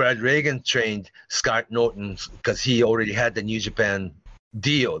 Brad Reagan trained Scott Norton because he already had the New Japan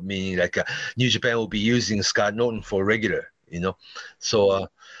deal, meaning like New Japan will be using Scott Norton for regular, So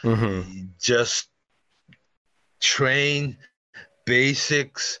just train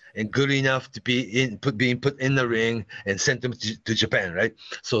basics and good enough to be being put in the ring and sent them to Japan, right?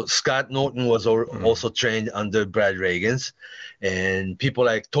 So Scott Norton was also trained under Brad Reagan's, and people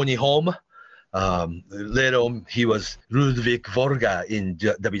like Tony Holm. Later on, he was Ludwig Vorga in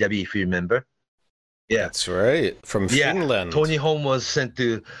WWE, if you remember. Yeah, that's right. From Finland. Tony Holm was sent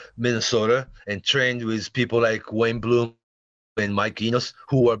to Minnesota and trained with people like Wayne Bloom and Mike Enos,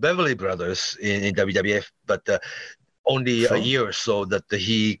 who were Beverly Brothers in WWF, but only a year or so that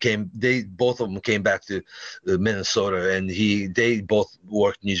both of them came back to Minnesota, and they both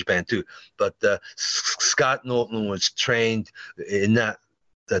worked in New Japan too. But Scott Norton was trained in that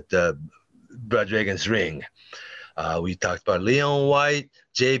Brad Reagan's ring. We talked about Leon White,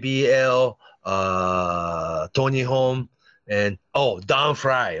 JBL, Tony Holm, and Don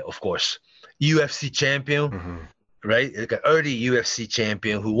Fry, of course, UFC champion. Right, like an early UFC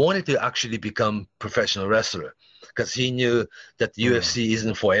champion who wanted to actually become professional wrestler. because he knew that the UFC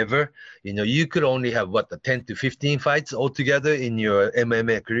isn't forever. You could only have the 10 to 15 fights altogether in your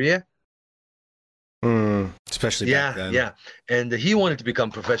MMA career. Especially back then. Yeah. And he wanted to become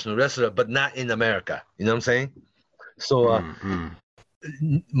a professional wrestler, but not in America. You know what I'm saying? So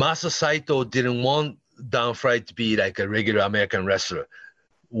Masa Saito didn't want Don Frye to be like a regular American wrestler,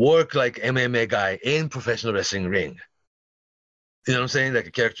 work like MMA guy in professional wrestling ring. You know what I'm saying? Like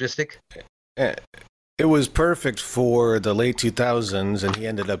a characteristic. It was perfect for the late 2000s, and he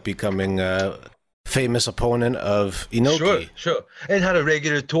ended up becoming a famous opponent of Inoki. Sure. And had a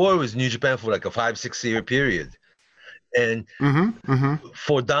regular tour with New Japan for like a 5-6 year period. And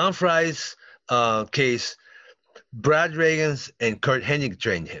for Don Frye's case, Brad Rheingans and Kurt Hennig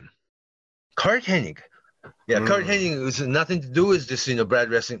trained him. Kurt Hennig was nothing to do with this,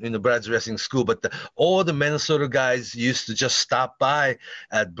 Brad's wrestling school, but all the Minnesota guys used to just stop by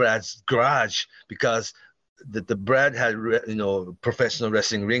at Brad's garage because the Brad had, professional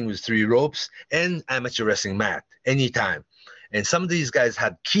wrestling ring with 3 ropes and amateur wrestling mat anytime. And some of these guys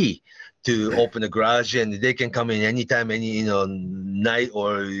had key to open the garage, and they can come in anytime, any night,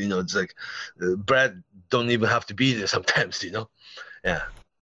 or it's like Brad don't even have to be there sometimes. Yeah.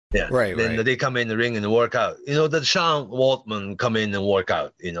 Right. Then they come in the ring and work out. The Sean Waltman come in and work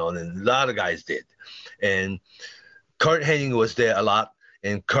out. And a lot of guys did. And Kurt Hennig was there a lot,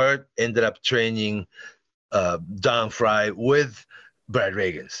 and Kurt ended up training Don Frye with Brad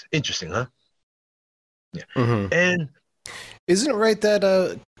Rheingans. Interesting, huh? Yeah. And isn't it right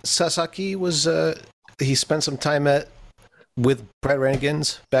that Sasaki was he spent some time with Brad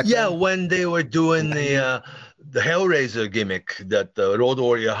Rheingans back then? When they were doing the Hellraiser gimmick, that the Road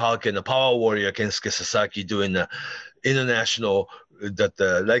Warrior Hulk and the Power Warrior Kensuke Sasaki doing the international,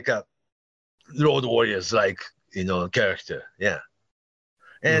 like a Road Warriors character. Yeah.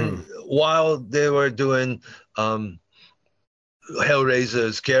 And while they were doing Hellraiser's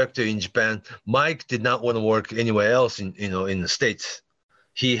character in Japan, Mike did not want to work anywhere else in the States.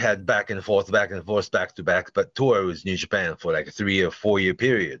 He had back and forth, back to back, but tour with New Japan for like a 3 or 4 year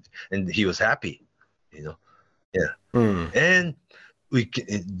period, and he was happy. And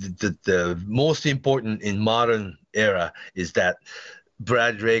the most important in modern era is that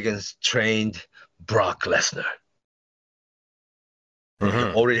Brad Rheingans trained Brock Lesnar.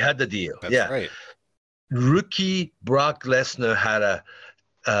 Already had the deal. That's right. Rookie Brock Lesnar had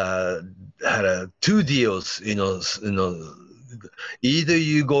 2 deals. Either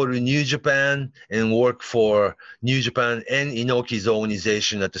you go to New Japan and work for New Japan and Inoki's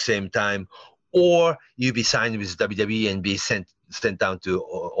organization at the same time, or you be signed with WWE and be sent down to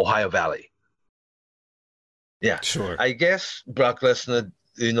Ohio Valley. Yeah, sure. I guess Brock Lesnar,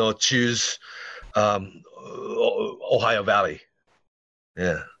 choose Ohio Valley.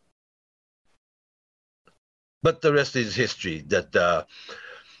 Yeah. But the rest is history. That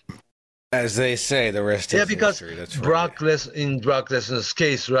as they say, the rest is because history. That's right. In Brock Lesnar's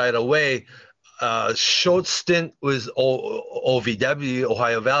case, right away, short stint with OVW,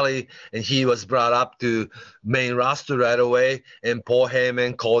 Ohio Valley, and he was brought up to main roster right away, and Paul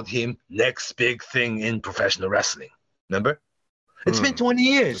Heyman called him next big thing in professional wrestling. Remember? It's been 20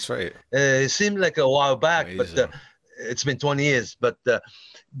 years. That's right. It seemed like a while back, Amazing. but it's been 20 years. But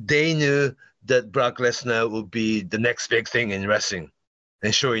they knew that Brock Lesnar would be the next big thing in wrestling.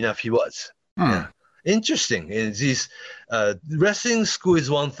 And sure enough, he was. Yeah. Interesting. And these wrestling school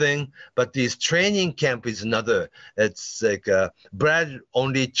is one thing, but this training camp is another. It's like Brad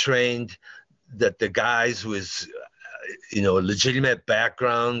only trained the guys with legitimate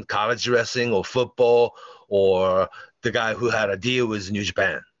background, college wrestling or football, or the guy who had a deal with New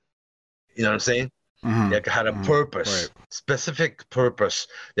Japan. You know what I'm saying? Like had a purpose, right. Specific purpose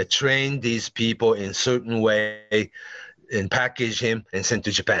that trained these people in certain way and package him and sent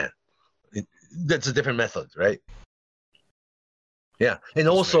to Japan. That's a different method, right? Yeah. And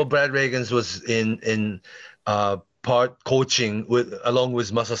also Brad Rheingans was in part coaching along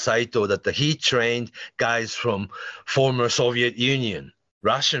with Masa Saito, that he trained guys from former Soviet Union,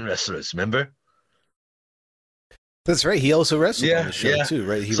 Russian wrestlers, remember? That's right. He also wrestled on the show too,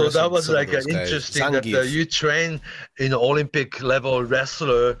 right? So that was like an interesting that you train Olympic level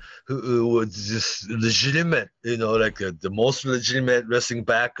wrestler who was just legitimate, the most legitimate wrestling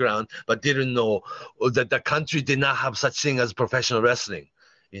background, but didn't know that the country did not have such thing as professional wrestling,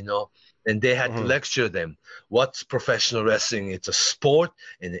 and they had to lecture them. What's professional wrestling? It's a sport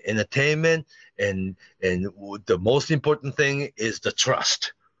and entertainment, and the most important thing is the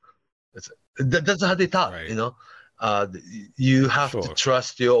trust. That's how they taught, right. You have to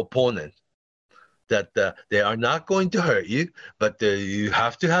trust your opponent. that they are not going to hurt you, but you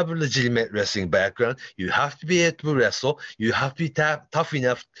have to have a legitimate wrestling background. You have to be able to wrestle. You have to be tough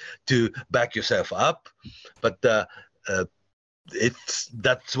enough to back yourself up. But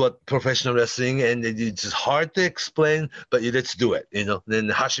that's what professional wrestling, and it's hard to explain, but let's do it. Then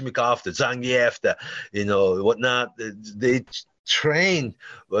Hashimikov, the Zangief, the whatnot. They trained.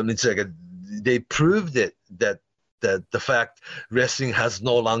 I mean, it's like they proved it that the fact wrestling has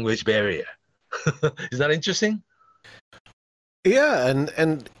no language barrier. Is that interesting? Yeah,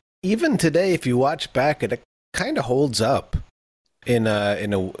 and even today, if you watch back, it kind of holds up in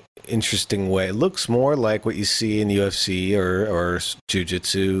a interesting way. It looks more like what you see in UFC or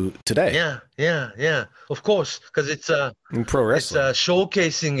jiu-jitsu today. Yeah. Of course, because it's in pro wrestling. It's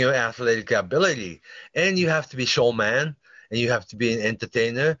showcasing your athletic ability, and you have to be showman, and you have to be an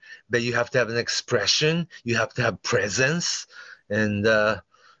entertainer, but you have to have an expression. You have to have presence and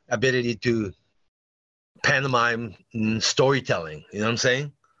ability to pantomime storytelling. You know what I'm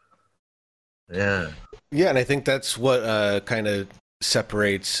saying? Yeah. Yeah, and I think that's what kind of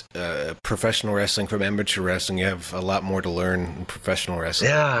separates professional wrestling from amateur wrestling. You have a lot more to learn in professional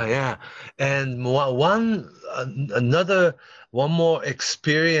wrestling. Yeah. And one more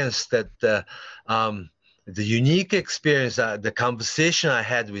experience that the unique experience, the conversation I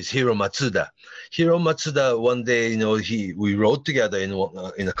had with Hiro Matsuda. Hiro Matsuda, one day, we rode together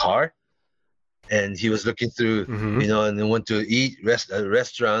in a car. And he was looking through, and then went to eat a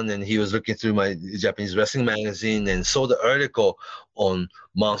restaurant, and he was looking through my Japanese wrestling magazine and saw the article on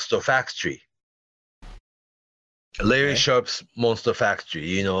Monster Factory. Larry Sharp's Monster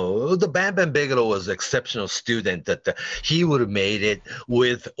Factory. The Bam Bam Bigelow was an exceptional student that he would have made it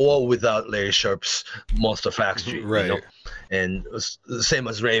with or without Larry Sharp's Monster Factory. Right. And it was the same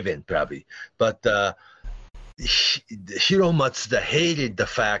as Raven, probably. But Hiro Matsuda hated the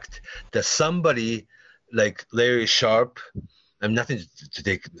fact that somebody like Larry Sharp, I'm nothing to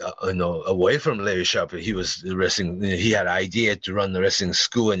take away from Larry Sharp. He was wrestling. He had an idea to run the wrestling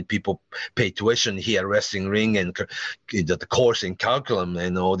school, and people pay tuition. He had a wrestling ring and the course and curriculum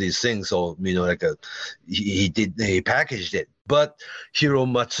and all these things. So he packaged it. But Hiro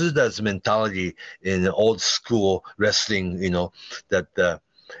Matsuda's mentality in old school wrestling, that.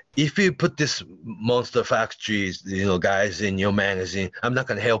 If you put this Monster Factory, guys in your magazine, I'm not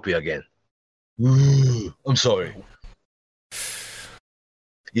going to help you again. Ooh, I'm sorry.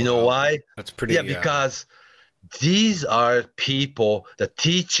 You know why? That's pretty. Yeah, because these are people that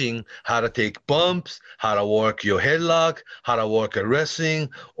teaching how to take bumps, how to work your headlock, how to work a wrestling,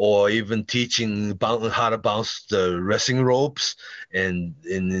 or even teaching how to bounce the wrestling ropes, and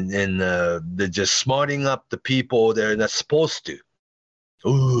they're just smarting up the people they're not supposed to.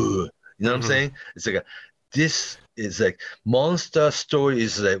 Ooh, you know what I'm saying? It's like this is like Monster Story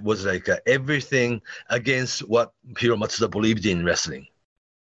was like everything against what Hiro Matsuda believed in wrestling.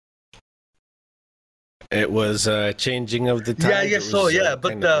 It was changing of the time. Yeah, I guess so. Yeah,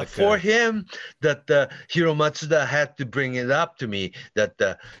 but for him, that Hiro Matsuda had to bring it up to me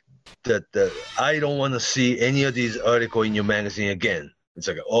that I don't want to see any of these articles in your magazine again. It's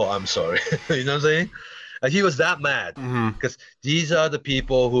like, oh, I'm sorry. You know what I'm saying? He was that mad because these are the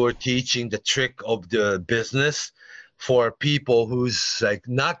people who are teaching the trick of the business for people who's like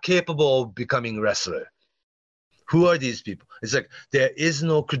not capable of becoming a wrestler. Who are these people? It's like there is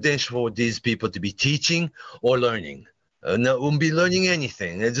no credential for these people to be teaching or learning. No, won't be learning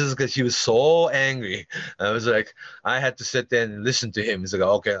anything. It's just because he was so angry. I was like, I had to sit there and listen to him. He's like,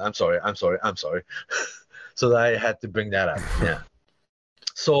 okay, I'm sorry. So I had to bring that up. Yeah.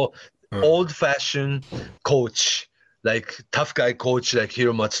 So old-fashioned coach, like tough guy coach like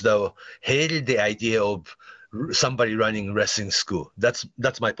Hiro Matsuda, hated the idea of somebody running wrestling school. That's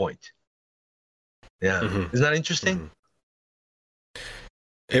my point. Yeah. Isn't that interesting?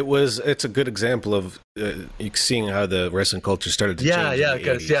 It's a good example of seeing how the wrestling culture started to change.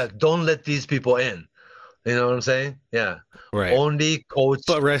 Because don't let these people in. You know what I'm saying? Yeah. Right. Only coach.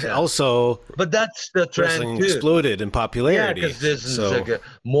 But also, but that's the trend wrestling too. Exploded in popularity. Yeah, because there's like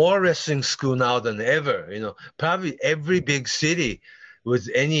more wrestling school now than ever. Probably every big city with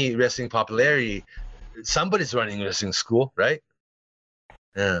any wrestling popularity, somebody's running a wrestling school, right?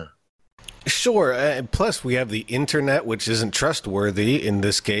 Yeah. Sure. Plus, we have the internet, which isn't trustworthy in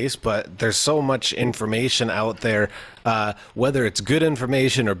this case, but there's so much information out there, whether it's good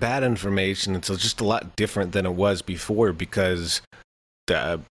information or bad information. It's just a lot different than it was before because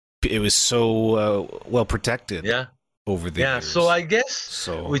it was so well protected. Yeah. Over the years. So I guess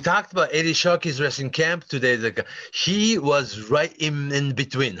we talked about Eddie Sharkey's wrestling camp today. Like, he was right in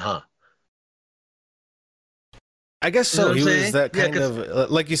between, huh? I guess so. He was that kind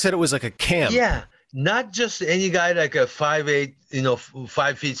of, like you said, it was like a camp. Yeah. not just any guy like a 5'8",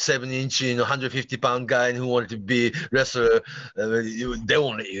 5'7" 150-pound guy who wanted to be wrestler. They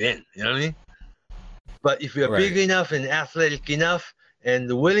won't let you in. You know what I mean? But if you're Right. big enough and athletic enough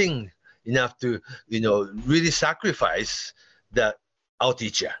and willing enough to, really sacrifice that, I'll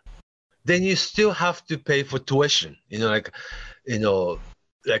teach you. Then you still have to pay for tuition. Like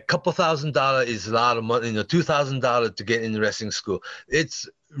couple $1,000 is a lot of money. $2,000 to get in wrestling school. It's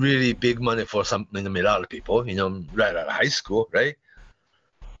really big money for a lot of people. Right out of high school, right?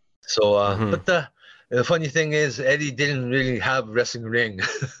 So, but the funny thing is, Eddie didn't really have wrestling ring.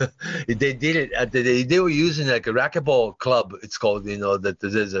 They did it they were using like a racquetball club. It's called, that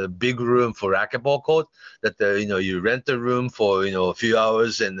there's a big room for racquetball court that, you rent a room for, a few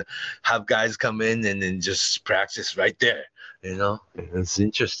hours and have guys come in and then just practice right there. It's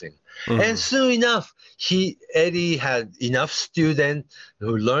interesting. And soon enough, Eddie had enough students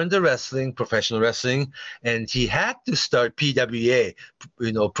who learned the professional wrestling, and he had to start PWA,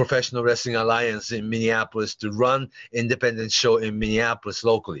 Professional Wrestling Alliance in Minneapolis, to run independent show in Minneapolis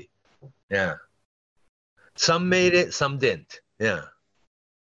locally. Yeah. Some made it, some didn't. Yeah.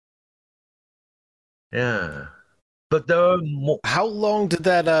 Yeah. But there are more. How long did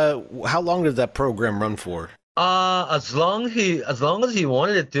that program run for? As long as he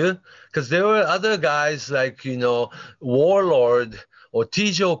wanted it to, because there were other guys like Warlord or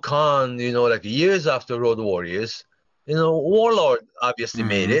Tijo Khan, like years after Road Warriors. Warlord obviously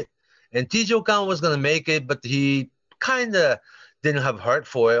made it, and Tijo Khan was gonna make it, but he kind of didn't have heart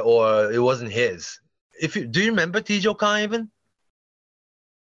for it, or it wasn't his. Do you remember Tijo Khan even?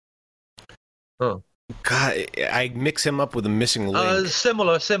 Oh, God, I mix him up with a Missing Link.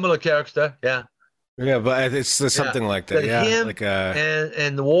 Similar character, yeah. Yeah, but it's something like that. But yeah, him like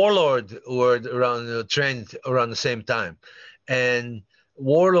and Warlord were around trained around the same time, and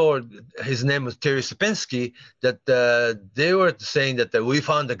Warlord, his name was Terry Sapinski. That they were saying that we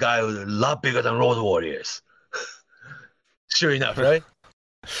found a guy who's a lot bigger than Road Warriors. Sure enough, right?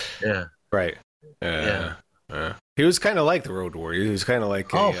 Yeah. Right. Yeah. He was kind of like the Road Warriors. He was kind of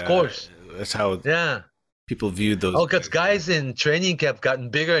like. Of course. That's how. Yeah. People viewed those. Oh, because guys in training camp gotten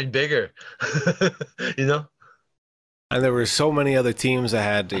bigger and bigger, And there were so many other teams that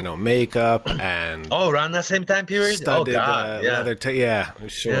had, makeup and. Oh, around that same time period. Studded, God, yeah.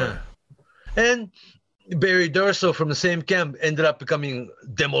 Sure. Yeah. And Barry Durso from the same camp ended up becoming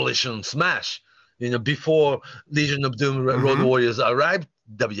Demolition Smash, before Legion of Doom Road Warriors arrived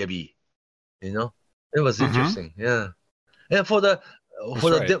WWE. It was interesting. Yeah. And for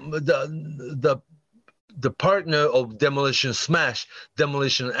the partner of Demolition Smash,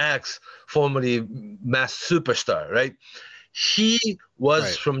 Demolition Axe, formerly Masked Superstar, right? He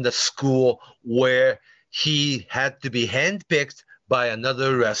was from the school where he had to be handpicked by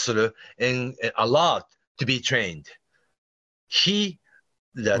another wrestler and a lot to be trained. The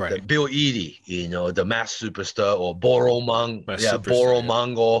Bill Eadie, the Masked Superstar, or Boromongo,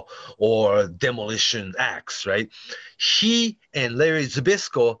 or Demolition Axe, right? He and Larry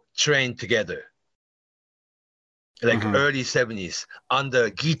Zbyszko trained together. Like early 70s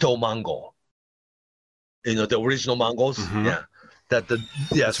under Gito Mango, the original Mongols. Yeah,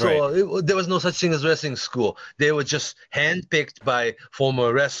 there was no such thing as wrestling school. They were just handpicked by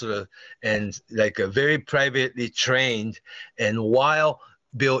former wrestlers and like very privately trained. And while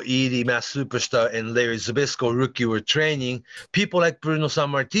Bill Eadie, Masked Superstar, and Larry Zbyszko, rookie, were training, people like Bruno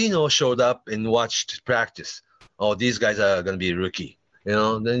Sammartino showed up and watched practice. Oh, these guys are going to be rookie.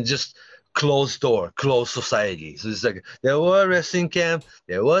 Then just closed door, closed society. So it's like there was a wrestling camp,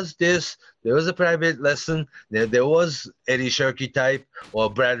 there was a private lesson, there was Eddie Sherky type or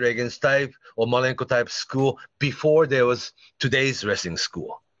Brad Reagan's type or Malenko type school before there was today's wrestling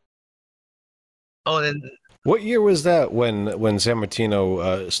school. Oh, and what year was that when San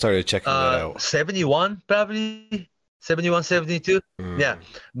Martino started checking that out? 71 probably. 71, 72. Yeah.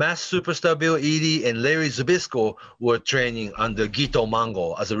 Masked Superstar Bill Eadie and Larry Zbyszko were training under Gito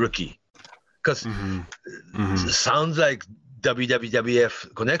Mango as a rookie. Because it sounds like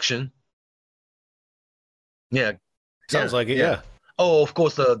WWF connection. Yeah. Sounds like it, yeah. Oh, of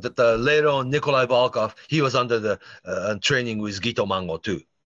course, the later on Nikolai Volkov, he was under the training with Gito Mango too.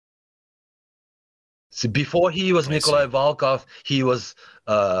 So before he was Nikolai Volkov, he was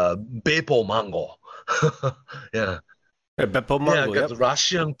Beppo Mango. Yeah. Beppo Mango, yeah,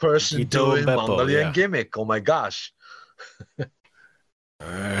 Russian person Gito doing Beppo, Mongolian gimmick. Oh my gosh.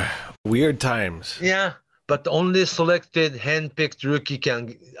 Weird times. Yeah, but only selected, hand-picked rookie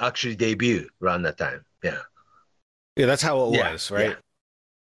can actually debut around that time. Yeah. Yeah, that's how it was, right?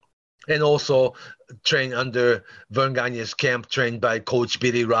 And also trained under Vern Gagne's camp, trained by Coach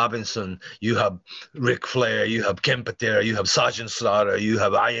Billy Robinson. You have Ric Flair, you have Ken Patera, you have Sergeant Slaughter, you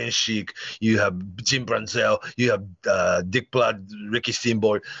have Iron Sheik, you have Jim Brunzell, you have Dick Blood, Ricky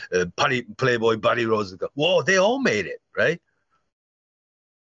Steamboat, Playboy, Buddy Rose. Whoa, they all made it, right?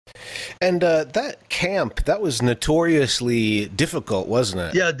 And that camp, that was notoriously difficult, wasn't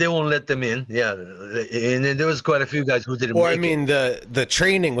it? Yeah, they won't let them in. Yeah, and then there was quite a few guys who didn't. Or make I mean, the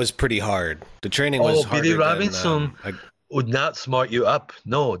training was pretty hard. The training was harder Billy Robinson than, would not smart you up.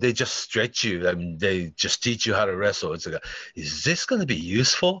 No, they just stretch you. I mean, they just teach you how to wrestle. It's like, is this going to be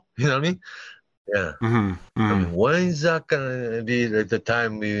useful? You know what I mean? Yeah. I mean, when is that going to be like the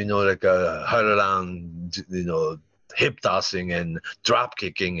time we, like hard around, hip tossing and drop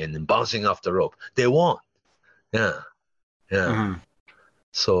kicking and bouncing off the rope? They won't. Yeah.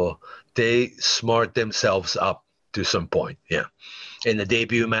 So they smart themselves up to some point. Yeah. In the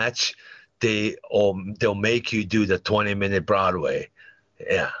debut match, they'll make you do the 20-minute Broadway.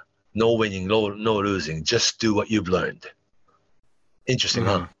 Yeah. No winning, no losing. Just do what you've learned. Interesting,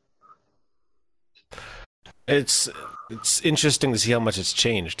 huh? It's interesting to see how much it's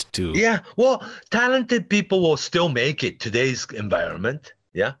changed too. Yeah. Well, talented people will still make it today's environment.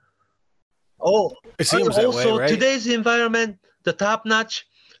 Yeah. Oh, it seems that way, right? Today's environment, the top notch,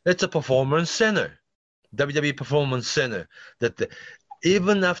 it's a performance center, WWE Performance Center.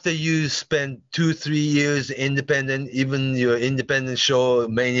 Even after you spend 2-3 years independent, even your independent show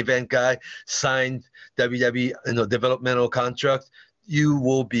main event guy signed WWE developmental contract, you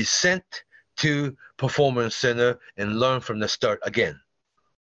will be sent to Performance Center and learn from the start again.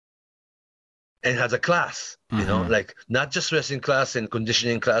 And has a class, like not just wrestling class and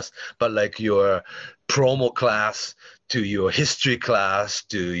conditioning class, but like your promo class, to your history class,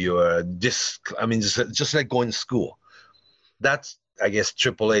 to your just like going to school. That's, I guess,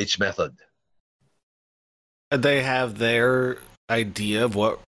 Triple H method. They have their idea of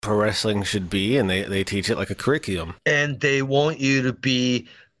what pro wrestling should be, and they teach it like a curriculum. And they want you to be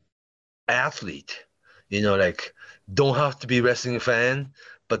athlete, like don't have to be wrestling fan,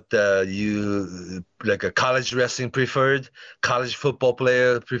 but you like a college wrestling preferred, college football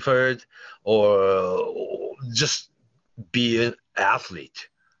player preferred, or just be an athlete.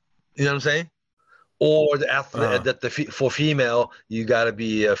 You know what I'm saying? Or the athlete for female, you got to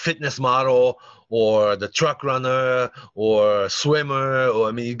be a fitness model or the truck runner or swimmer,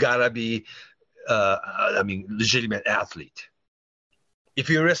 or you got to be legitimate athlete. If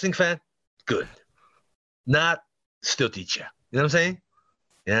you're a wrestling fan, good. Not, still teach you. You know what I'm saying?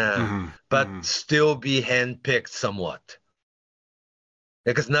 Yeah. But still be handpicked somewhat.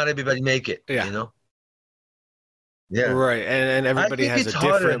 Because not everybody make it, Yeah. Right. And everybody has a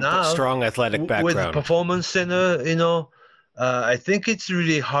different strong athletic background. With Performance Center, I think it's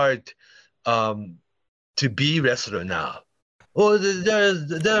really hard to be wrestler now. Or there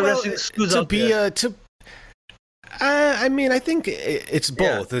are wrestling schools out there. I think it's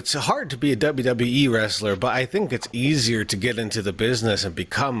both. Yeah. It's hard to be a WWE wrestler, but I think it's easier to get into the business and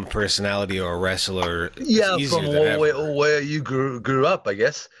become a personality or a wrestler. Yeah, from where you grew up, I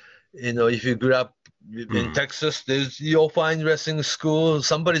guess. If you grew up in Texas, you'll find wrestling school.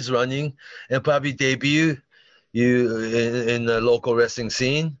 Somebody's running, and probably debut you in the local wrestling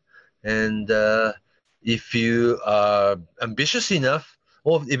scene. And if you are ambitious enough,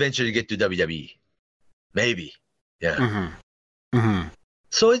 or eventually get to WWE, maybe. Yeah.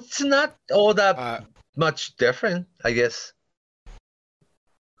 So it's not all that much different, I guess.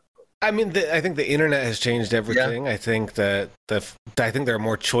 I think the internet has changed everything. Yeah. I think that I think there are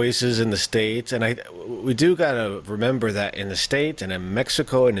more choices in the States, and we do gotta remember that in the States and in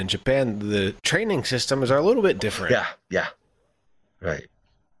Mexico and in Japan, the training systems are a little bit different. Yeah, right.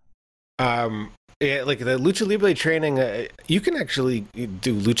 Yeah, like the Lucha Libre training, you can actually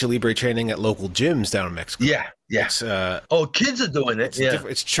do Lucha Libre training at local gyms down in Mexico. Yeah. It's, kids are doing it.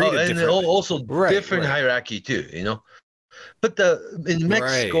 It's treated differently. And also different hierarchy too, But in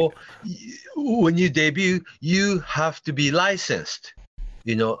Mexico, when you debut, you have to be licensed,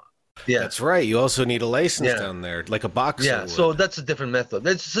 Yeah. That's right. You also need a license down there, like a boxer. Yeah, so that's a different method.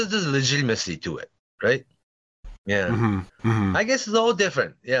 There's legitimacy to it, right? Yeah. I guess it's all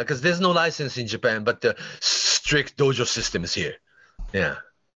different. Yeah, because there's no license in Japan, but the strict dojo system is here. Yeah.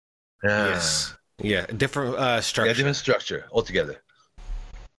 Yes. Yeah, different structure. Yeah, different structure altogether.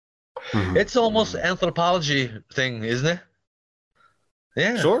 It's almost anthropology thing, isn't it?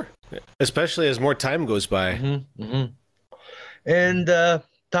 Yeah. Sure. Especially as more time goes by. And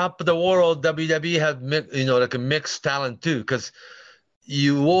top of the world, WWE have like a mixed talent too, because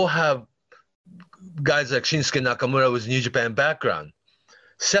you will have guys like Shinsuke Nakamura with New Japan background.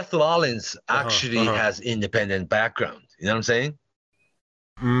 Seth Rollins actually has independent background. You know what I'm saying?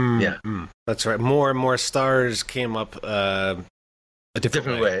 That's right. More and more stars came up a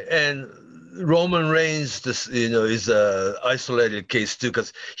different way. And Roman Reigns, is a isolated case too,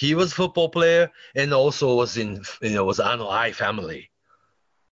 because he was a football player and also was was Ano I family.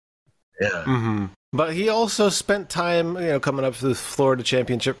 Yeah. But he also spent time, coming up to the Florida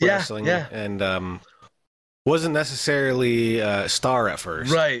Championship Wrestling, and wasn't necessarily a star at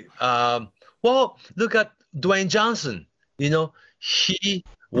first. Right. Well, look at Dwayne Johnson. He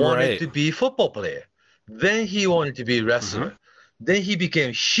wanted to be a football player. Then he wanted to be a wrestler. Then he became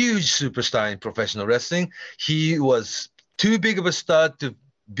a huge superstar in professional wrestling. He was too big of a star to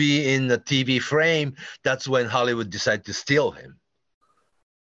be in the TV frame. That's when Hollywood decided to steal him.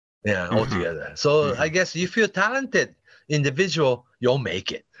 Yeah, altogether. So I guess if you're a talented individual, you'll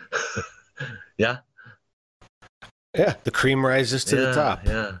make it. Yeah. Yeah, the cream rises to the top.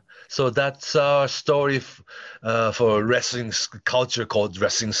 Yeah. So that's our story for wrestling culture called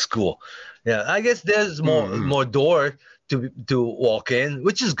wrestling school. Yeah, I guess there's more door to walk in,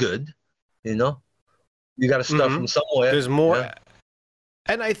 which is good. You got to start from somewhere. There's more,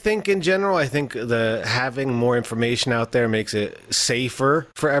 and I think in general, the having more information out there makes it safer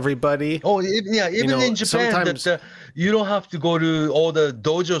for everybody. Oh, yeah, even in Japan, that you don't have to go to all the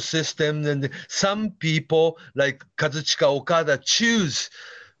dojo system, and some people like Kazuchika Okada choose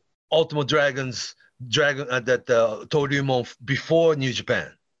Ultimate Dragon that Toryumon before New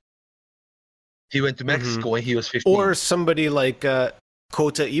Japan. He went to Mexico when he was 15. Or somebody like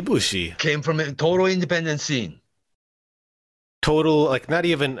Kota Ibushi came from a total independent scene. Total, like not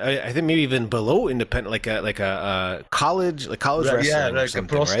even, I think maybe even below independent, like a college wrestling. Yeah, like a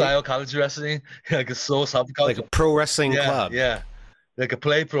pro style college wrestling, like a subculture, like a pro wrestling club. Yeah, like a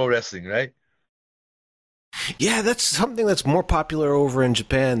play pro wrestling, right? Yeah, that's something that's more popular over in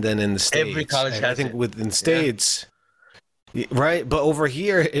Japan than in the States. Every college has I think it. within the States, right? But over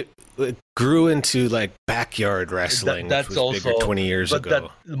here, it grew into like backyard wrestling, That's which was bigger 20 years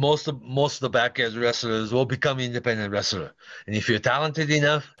ago. Most of the backyard wrestlers will become independent wrestler, and if you're talented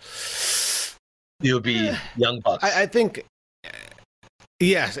enough, you'll be Young Bucks. I think,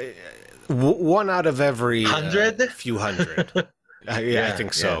 yes, one out of every 100, few hundred. I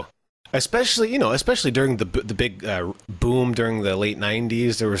think so. Yeah. Especially during the big boom during the late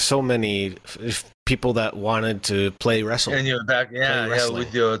 90s, there were so many people that wanted to play wrestling. And you're back,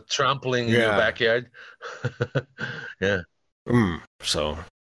 with your trampling in your backyard. Yeah. So,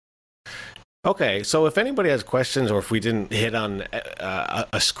 okay. So if anybody has questions, or if we didn't hit on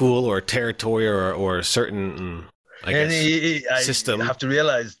a school or a territory or a certain, system, I have to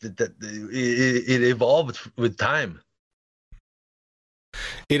realize that it evolved with time.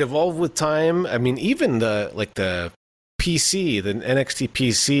 It evolved with time. I mean, even the PC, the NXT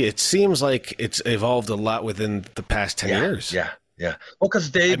PC, it seems like it's evolved a lot within the past 10 years. Yeah. Well, because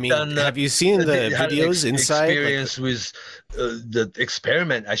they've done. Have you seen the videos inside? Experience with the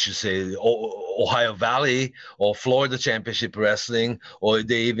experiment, I should say, Ohio Valley or Florida Championship Wrestling, or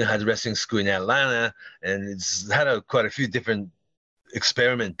they even had wrestling school in Atlanta, and it's had quite a few different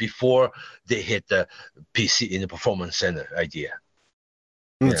experiments before they hit the PC in the Performance Center idea.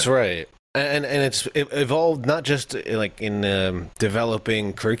 That's right. And it evolved not just like in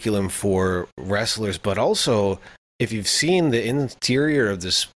developing curriculum for wrestlers, but also if you've seen the interior of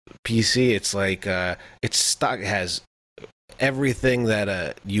this PC, it's like it has everything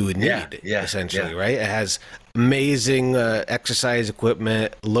that you would need, essentially, right? It has amazing exercise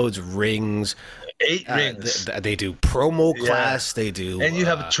equipment, loads of rings. 8 rings. They do promo class. They do, and you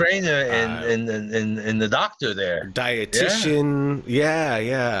have a trainer and the doctor there, dietitian.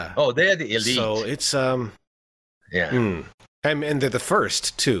 Yeah. Oh, they're the elite. So it's and they're the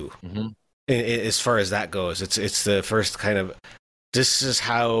first too. As far as that goes, it's the first kind of. This is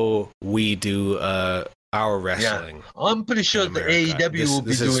how we do our wrestling. Yeah. I'm pretty sure the AEW will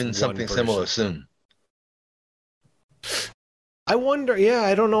be doing something similar soon. I wonder,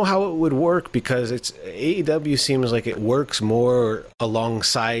 I don't know how it would work, because AEW seems like it works more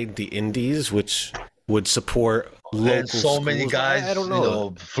alongside the indies, which would support local and so many schools. guys, I don't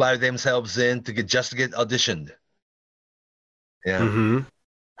know. Fly themselves in to get auditioned. Yeah.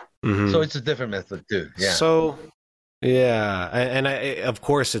 So it's a different method too. Yeah. So, and of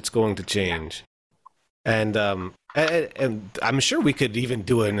course it's going to change. And I'm sure we could even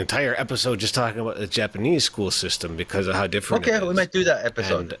do an entire episode just talking about the Japanese school system because of how different it is. Okay, we might do that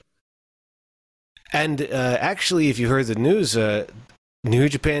episode. And actually, if you heard the news, New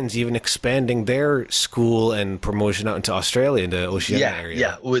Japan's even expanding their school and promotion out into Australia, into the Oceania area.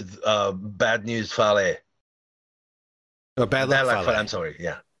 Yeah, with Bad News Fale. Bad Bad Luck Luck Fale. Fale. I'm sorry.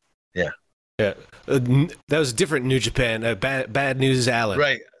 Yeah. Yeah. That was different New Japan. Bad News Alan.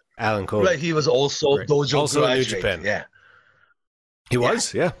 Right. Alan Cole. Right. He was also Right. dojo Also in New graduate. Japan. Yeah. He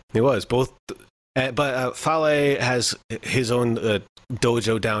was, yeah, he was both. But Fale has his own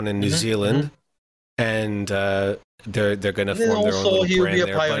dojo down in New Zealand, and they're going to And then form their own also little he'll brand be a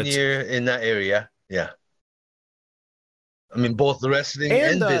there. But pioneer in that area. Yeah. I mean, both the wrestling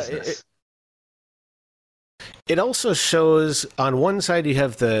and business. it also shows on one side you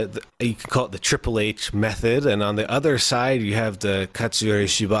have the you can call it the Triple H method, and on the other side you have the Katsuyori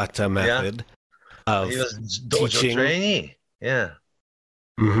Shibata method of He was dojo teaching. trainee. Yeah.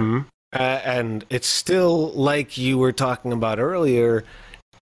 Mm-hmm. And it's still like you were talking about earlier,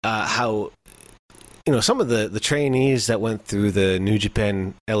 how some of the trainees that went through the New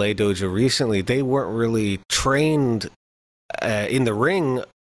Japan LA dojo recently, they weren't really trained in the ring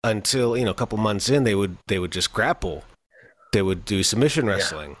until a couple months in. They would just grapple, they would do submission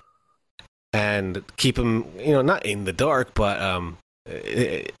wrestling, and keep them not in the dark, but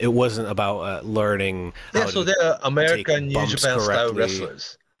it wasn't about learning. Yeah, so they're American New bumps Japan style correctly.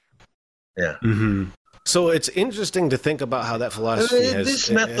 wrestlers. Yeah. Mm-hmm. So it's interesting to think about how that philosophy This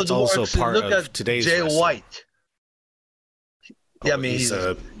method it's also works. part Look of at today's Jay wrestling. White. Yeah, I mean he's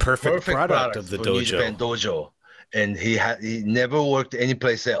a perfect product of the for New Japan dojo. dojo, and he never worked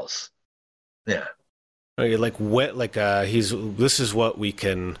anyplace else. Yeah. This is what we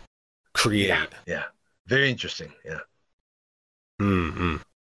can create. Yeah. Very interesting. Yeah. Mm-hmm.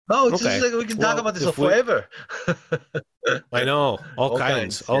 Oh, it's Okay. just like we can talk Well, about this if we- forever. I know all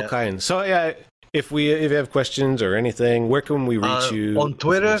kinds. So yeah, if you have questions or anything, where can we reach you? On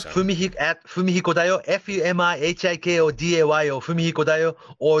Twitter, Fumihiko? at Fumihiko FUMIHIKODAYO, Fumihiko Dayo,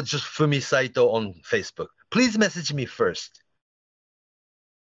 or just Fumi Saito on Facebook. Please message me first.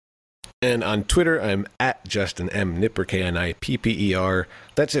 And on Twitter, I'm at Justin M. Nipper, KNIPPER.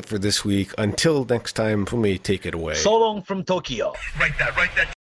 That's it for this week. Until next time, Fumi, take it away. So long from Tokyo. Write that